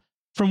trap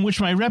from which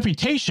my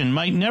reputation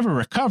might never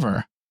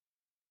recover.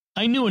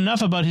 I knew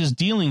enough about his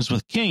dealings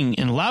with King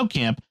and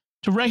Laukamp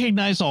to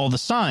recognize all the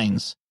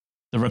signs: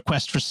 the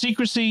request for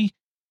secrecy,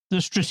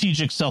 the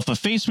strategic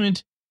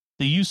self-effacement,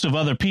 the use of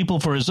other people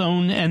for his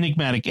own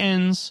enigmatic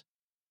ends.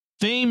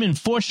 Fame and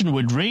fortune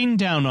would rain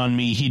down on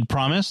me, he'd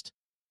promised.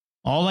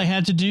 All I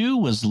had to do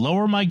was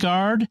lower my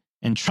guard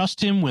and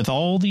trust him with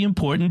all the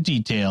important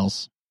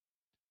details.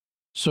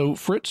 So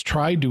Fritz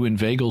tried to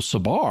inveigle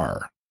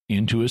Sabar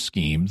into a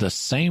scheme the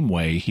same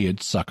way he had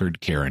suckered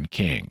Karen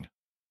King.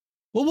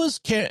 What was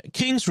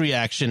King's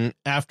reaction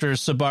after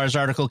Sabar's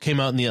article came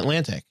out in The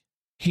Atlantic?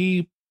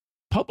 He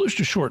published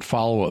a short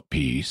follow-up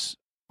piece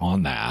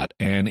on that,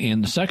 and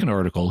in the second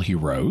article he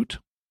wrote,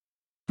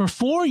 For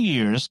 4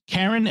 years,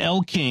 Karen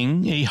L.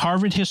 King, a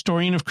Harvard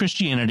historian of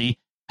Christianity,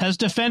 has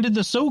defended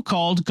the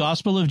so-called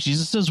Gospel of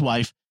Jesus'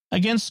 Wife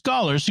against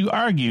scholars who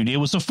argued it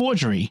was a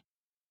forgery.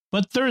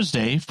 But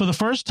Thursday, for the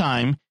first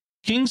time,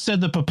 King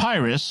said the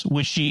papyrus,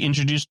 which she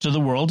introduced to the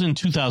world in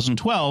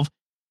 2012,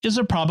 is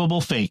a probable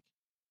fake.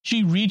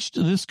 She reached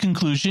this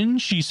conclusion,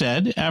 she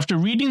said, after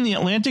reading the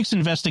Atlantic's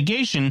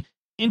investigation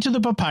into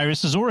the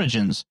papyrus's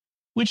origins,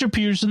 which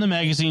appears in the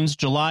magazine's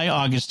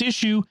July-August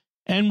issue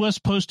and was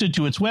posted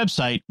to its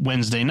website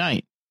Wednesday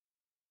night.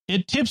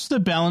 It tips the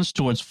balance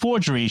towards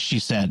forgery, she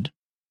said.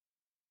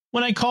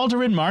 When I called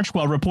her in March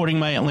while reporting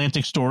my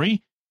Atlantic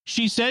story,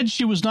 She said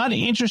she was not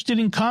interested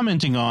in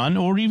commenting on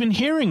or even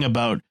hearing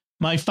about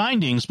my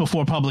findings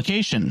before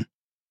publication.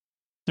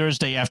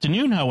 Thursday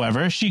afternoon,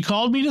 however, she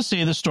called me to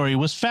say the story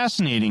was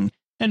fascinating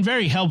and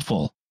very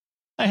helpful.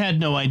 I had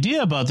no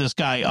idea about this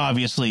guy,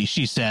 obviously,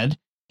 she said.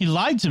 He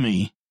lied to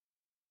me.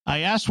 I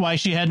asked why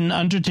she hadn't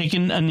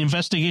undertaken an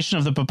investigation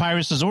of the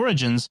papyrus's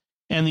origins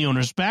and the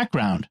owner's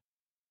background.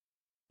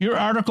 Your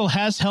article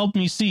has helped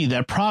me see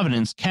that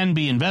provenance can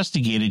be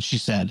investigated, she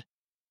said.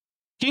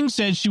 King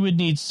said she would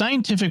need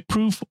scientific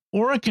proof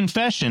or a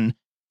confession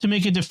to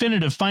make a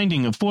definitive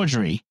finding of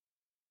forgery.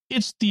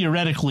 It's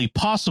theoretically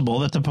possible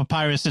that the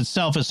papyrus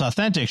itself is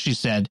authentic, she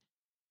said,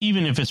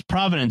 even if its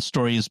provenance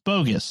story is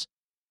bogus.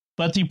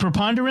 But the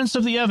preponderance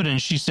of the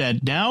evidence, she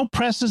said, now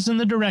presses in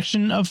the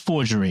direction of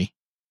forgery.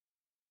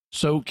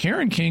 So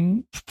Karen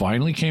King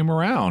finally came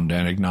around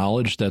and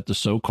acknowledged that the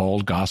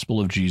so-called Gospel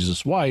of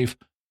Jesus' wife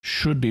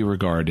should be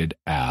regarded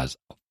as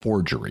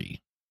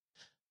forgery.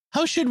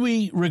 How should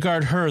we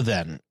regard her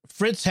then?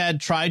 Fritz had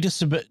tried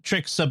to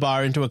trick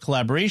Sabar into a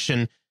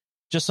collaboration,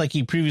 just like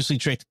he previously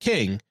tricked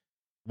King.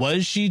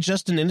 Was she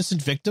just an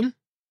innocent victim?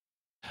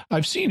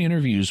 I've seen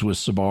interviews with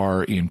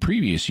Sabar in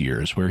previous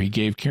years where he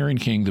gave Karen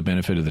King the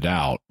benefit of the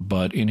doubt,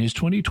 but in his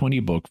 2020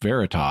 book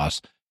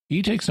Veritas,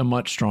 he takes a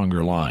much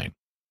stronger line.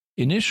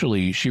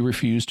 Initially, she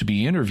refused to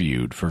be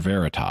interviewed for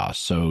Veritas,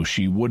 so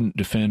she wouldn't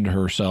defend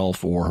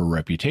herself or her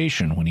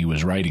reputation when he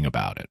was writing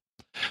about it.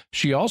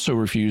 She also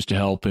refused to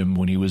help him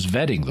when he was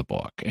vetting the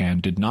book and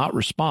did not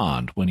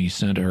respond when he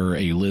sent her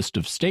a list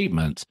of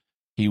statements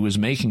he was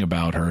making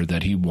about her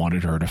that he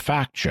wanted her to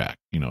fact check,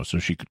 so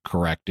she could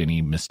correct any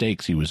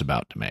mistakes he was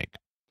about to make.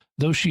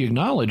 Though she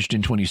acknowledged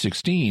in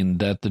 2016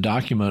 that the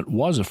document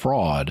was a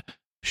fraud,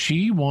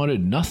 she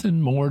wanted nothing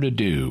more to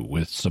do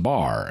with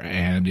Sabar,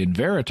 and in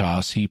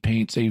Veritas he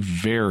paints a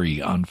very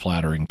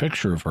unflattering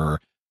picture of her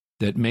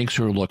that makes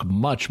her look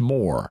much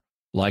more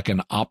like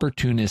an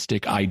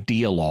opportunistic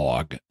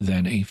ideologue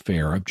than a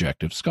fair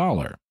objective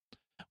scholar.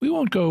 We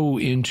won't go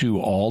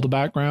into all the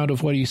background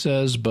of what he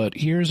says, but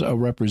here's a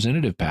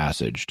representative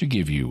passage to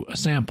give you a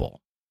sample.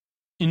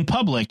 In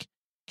public,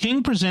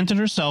 King presented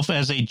herself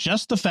as a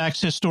just the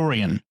facts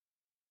historian.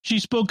 She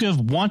spoke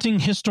of wanting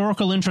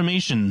historical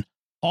information,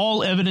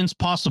 all evidence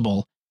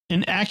possible,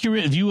 an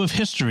accurate view of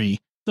history,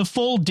 the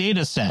full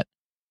data set.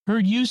 Her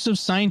use of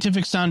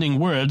scientific-sounding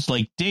words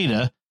like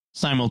data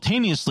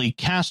simultaneously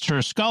cast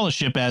her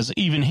scholarship as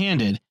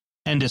even-handed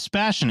and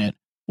dispassionate,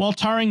 while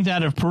tarring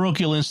that of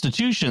parochial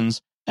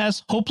institutions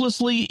as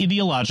hopelessly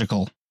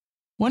ideological.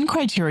 One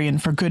criterion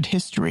for good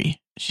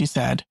history, she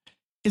said,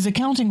 is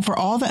accounting for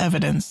all the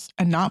evidence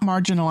and not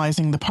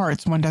marginalizing the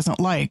parts one doesn't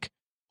like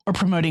or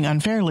promoting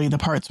unfairly the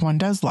parts one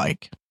does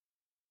like.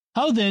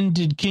 How then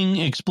did King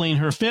explain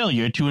her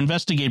failure to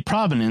investigate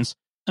provenance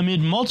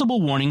amid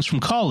multiple warnings from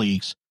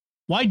colleagues?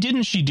 Why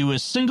didn't she do a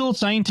single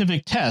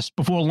scientific test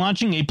before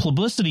launching a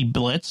publicity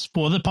blitz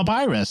for the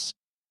papyrus?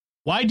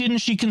 Why didn't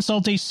she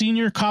consult a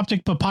senior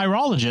Coptic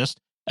papyrologist,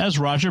 as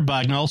Roger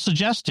Bagnall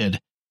suggested,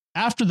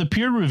 after the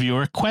peer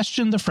reviewer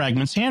questioned the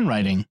fragment's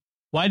handwriting?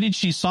 Why did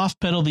she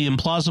soft-pedal the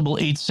implausible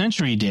 8th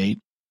century date,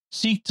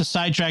 seek to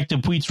sidetrack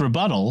Dupuyt's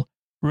rebuttal,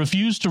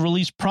 refuse to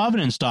release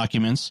provenance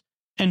documents,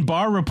 and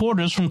bar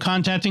reporters from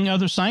contacting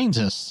other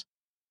scientists?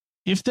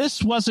 If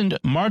this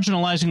wasn't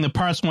marginalizing the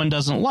parts one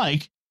doesn't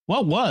like,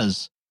 what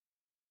was?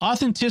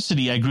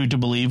 Authenticity, I grew to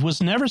believe,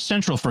 was never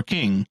central for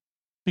King,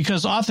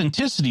 because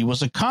authenticity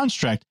was a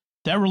construct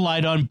that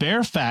relied on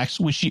bare facts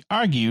which she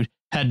argued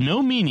had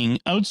no meaning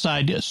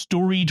outside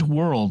storied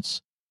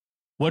worlds.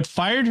 What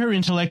fired her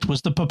intellect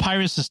was the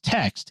papyrus's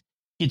text,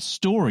 its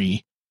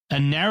story, a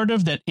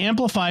narrative that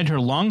amplified her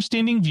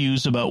long-standing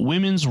views about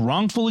women's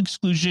wrongful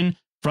exclusion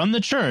from the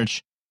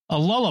church, a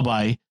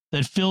lullaby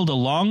that filled a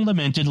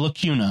long-lamented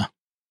lacuna.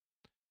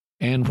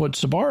 And what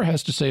Sabar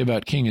has to say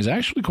about King is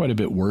actually quite a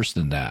bit worse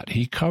than that.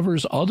 He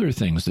covers other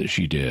things that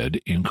she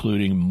did,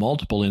 including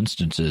multiple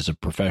instances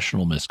of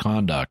professional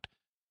misconduct,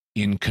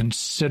 in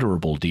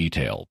considerable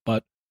detail.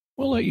 But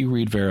we'll let you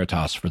read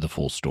Veritas for the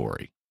full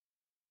story.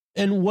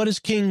 And what is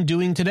King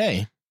doing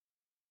today?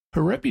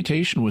 Her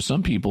reputation with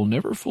some people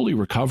never fully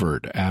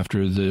recovered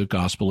after the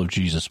Gospel of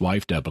Jesus'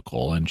 wife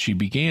debacle, and she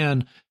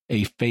began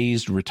a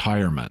phased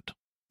retirement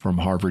from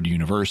Harvard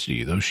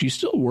University, though she's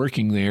still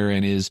working there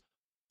and is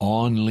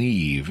on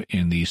leave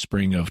in the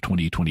spring of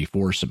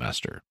 2024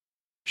 semester.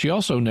 She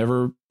also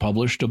never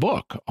published a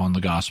book on the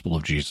Gospel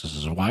of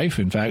Jesus' wife.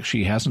 In fact,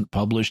 she hasn't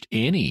published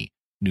any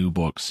new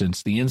books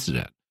since the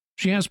incident.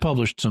 She has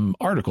published some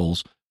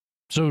articles,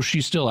 so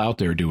she's still out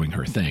there doing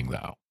her thing,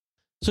 though.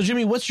 So,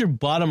 Jimmy, what's your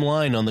bottom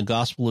line on the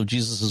Gospel of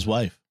Jesus'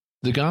 wife?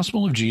 The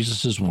Gospel of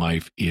Jesus'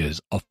 wife is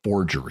a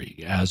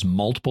forgery, as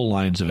multiple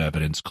lines of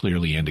evidence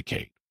clearly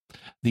indicate.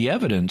 The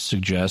evidence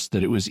suggests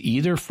that it was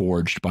either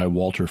forged by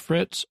Walter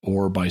Fritz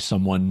or by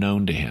someone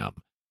known to him.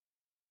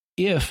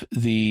 If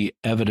the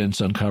evidence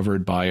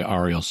uncovered by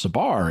Ariel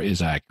Sabar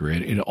is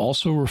accurate, it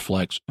also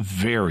reflects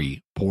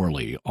very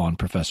poorly on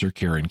Professor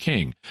Karen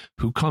King,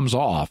 who comes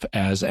off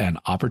as an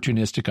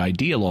opportunistic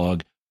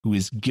ideologue who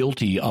is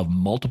guilty of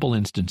multiple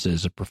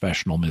instances of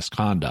professional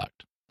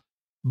misconduct.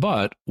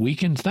 But we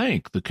can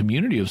thank the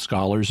community of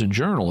scholars and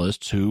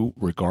journalists who,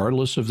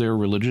 regardless of their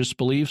religious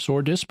beliefs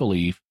or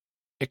disbelief,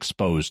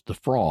 exposed the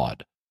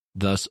fraud,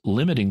 thus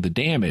limiting the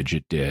damage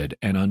it did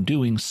and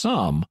undoing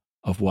some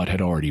of what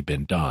had already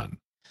been done.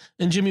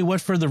 And Jimmy,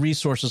 what further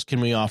resources can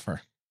we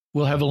offer?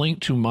 We'll have a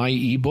link to my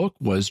ebook,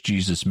 Was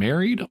Jesus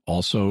Married?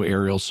 Also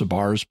Ariel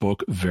Sabar's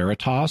book,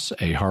 Veritas,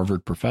 a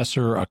Harvard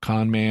professor, a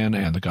con man,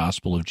 and the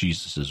Gospel of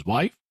Jesus'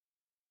 Wife.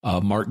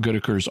 Mark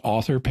Goodiker's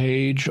author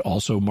page,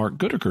 also Mark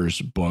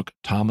Goodiker's book,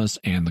 Thomas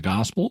and the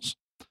Gospels.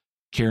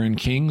 Karen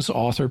King's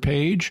author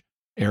page,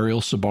 Ariel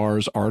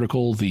Sabar's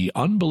article, The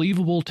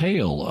Unbelievable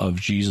Tale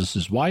of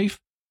Jesus' Wife.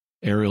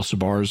 Ariel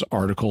Sabar's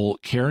article,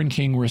 Karen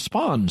King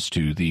Responds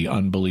to the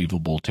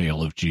Unbelievable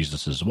Tale of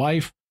Jesus'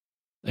 Wife.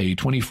 A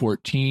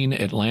 2014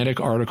 Atlantic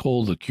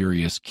article, The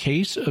Curious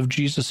Case of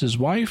Jesus'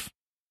 Wife.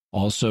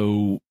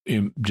 Also,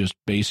 just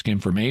basic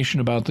information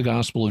about the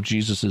Gospel of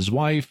Jesus'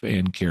 Wife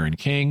and Karen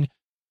King.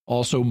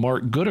 Also,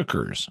 Mark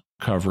Goodiker's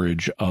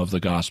coverage of the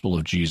Gospel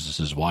of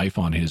Jesus' Wife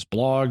on his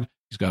blog.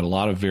 He's got a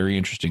lot of very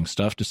interesting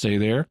stuff to say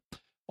there.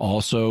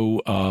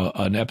 Also,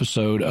 an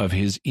episode of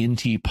his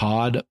NT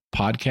Pod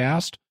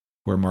podcast,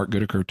 where Mark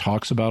Goodiker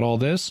talks about all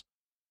this.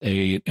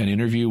 An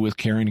interview with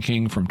Karen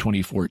King from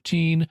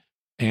 2014,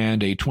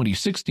 and a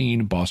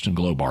 2016 Boston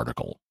Globe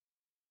article.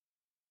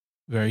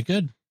 Very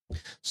good.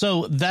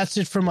 So that's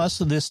it from us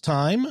this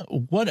time.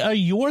 What are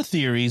your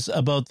theories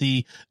about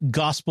the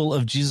Gospel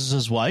of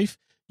Jesus' Wife?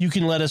 You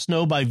can let us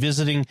know by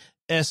visiting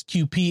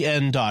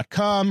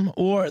sqpn.com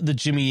or the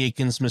Jimmy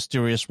Akin's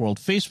Mysterious World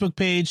Facebook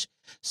page,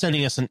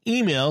 sending us an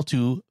email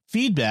to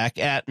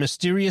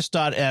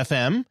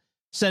feedback@mysterious.fm,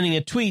 sending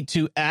a tweet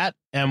to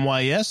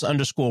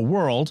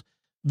 @MYS_world,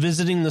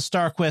 visiting the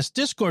StarQuest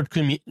Discord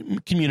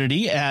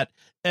community at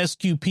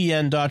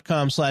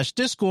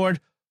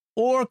sqpn.com/Discord,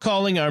 or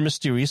calling our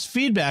mysterious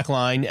feedback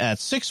line at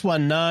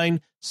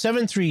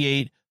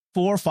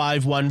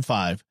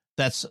 619-738-4515.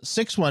 That's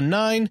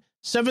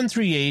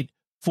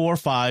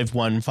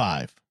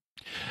 619-738-4515.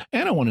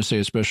 And I want to say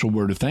a special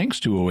word of thanks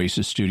to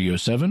Oasis Studio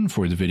 7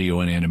 for the video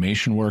and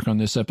animation work on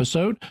this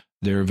episode.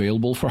 They're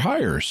available for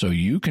hire, so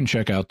you can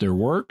check out their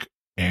work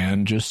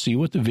and just see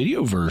what the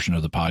video version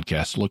of the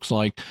podcast looks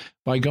like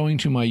by going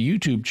to my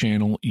YouTube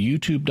channel,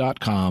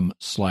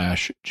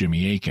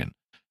 youtube.com/Jimmy Akin.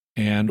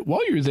 And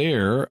while you're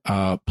there,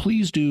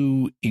 please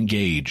do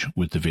engage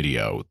with the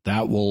video.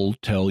 That will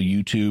tell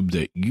YouTube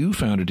that you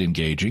found it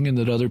engaging and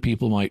that other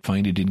people might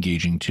find it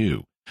engaging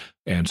too.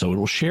 And so it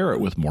will share it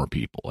with more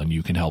people, and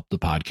you can help the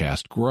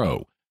podcast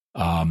grow.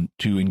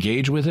 To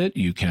engage with it,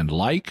 you can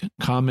like,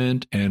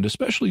 comment, and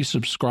especially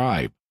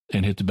subscribe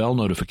and hit the bell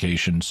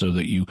notification so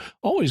that you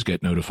always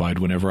get notified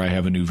whenever I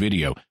have a new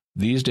video.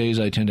 These days,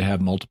 I tend to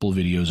have multiple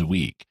videos a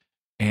week.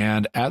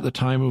 And at the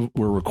time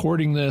we're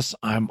recording this,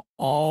 I'm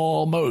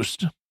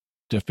almost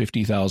to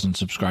 50,000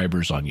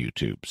 subscribers on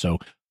YouTube. So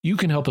you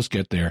can help us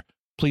get there.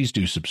 Please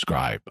do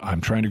subscribe.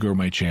 I'm trying to grow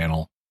my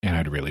channel, and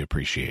I'd really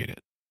appreciate it.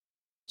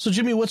 So,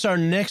 Jimmy, what's our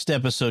next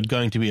episode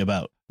going to be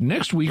about?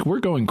 Next week, we're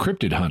going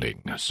cryptid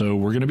hunting. So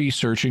we're going to be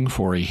searching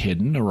for a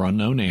hidden or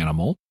unknown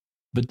animal.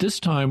 But this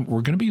time,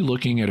 we're going to be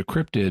looking at a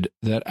cryptid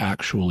that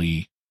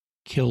actually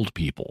killed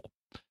people.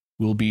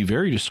 We'll be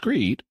very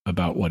discreet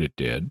about what it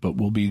did, but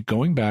we'll be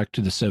going back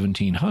to the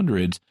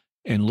 1700s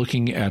and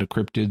looking at a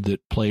cryptid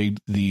that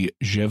plagued the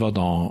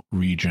Gévaudan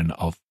region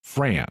of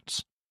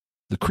France.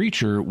 The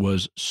creature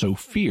was so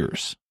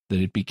fierce that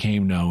it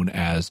became known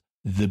as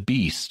the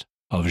Beast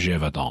of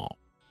Gévaudan.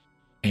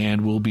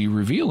 And we'll be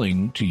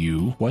revealing to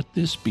you what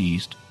this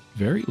beast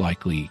very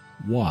likely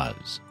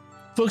was.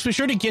 Folks, be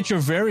sure to get your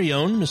very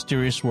own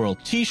Mysterious World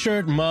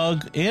t-shirt,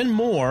 mug, and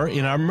more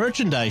in our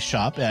merchandise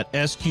shop at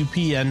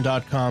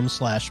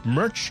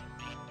sqpn.com/merch.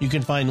 You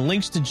can find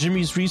links to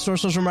Jimmy's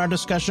resources from our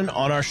discussion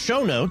on our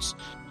show notes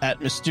at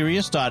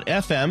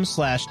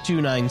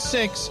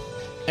mysterious.fm/296.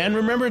 And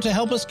remember, to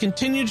help us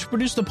continue to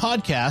produce the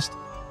podcast,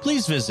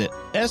 please visit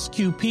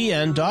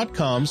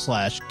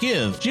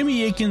sqpn.com/give.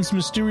 Jimmy Akin's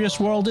Mysterious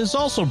World is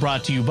also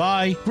brought to you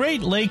by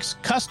Great Lakes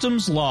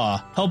Customs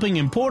Law, helping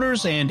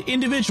importers and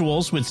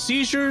individuals with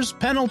seizures,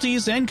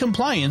 penalties, and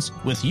compliance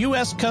with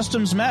U.S.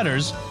 customs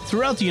matters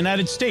throughout the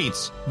United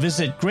States.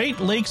 Visit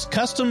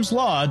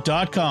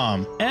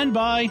GreatLakesCustomsLaw.com. And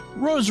by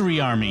Rosary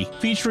Army,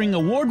 featuring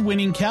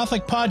award-winning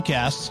Catholic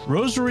podcasts,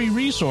 rosary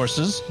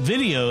resources,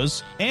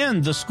 videos,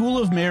 and the School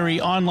of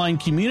Mary online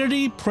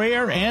community,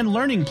 prayer, and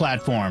learning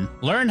platform.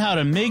 Learn how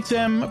to make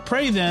them,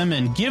 pray them,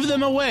 and give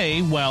them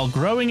away while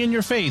growing in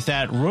your faith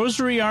at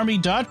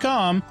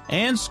rosaryarmy.com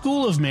and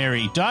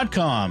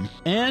schoolofmary.com.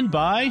 And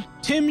by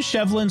Tim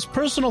Shevlin's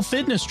personal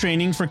fitness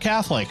training for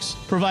Catholics,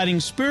 providing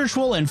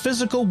spiritual and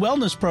physical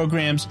wellness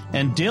programs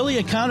and daily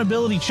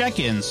accountability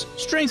check-ins.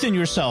 Strengthen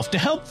yourself to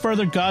help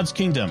further God's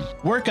kingdom.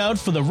 Work out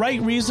for the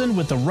right reason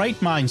with the right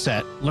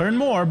mindset. Learn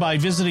more by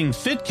visiting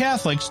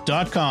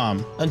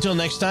fitcatholics.com. Until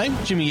next time,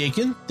 Jimmy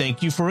Akin,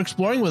 thank you for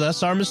exploring with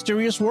us our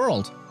mysterious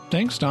world.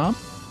 Thanks, Dom.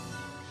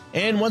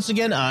 And once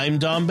again, I'm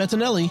Dom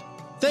Bettinelli.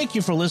 Thank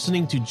you for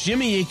listening to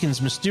Jimmy Akin's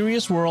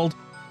Mysterious World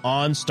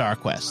on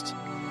StarQuest.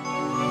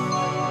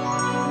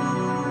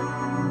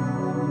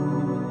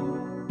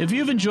 If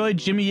you've enjoyed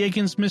Jimmy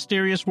Akin's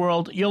Mysterious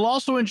World, you'll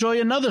also enjoy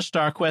another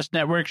StarQuest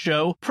Network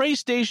show,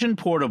 PlayStation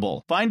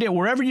Portable. Find it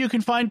wherever you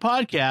can find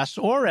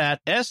podcasts or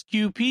at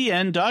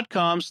sqpn.com/PSP.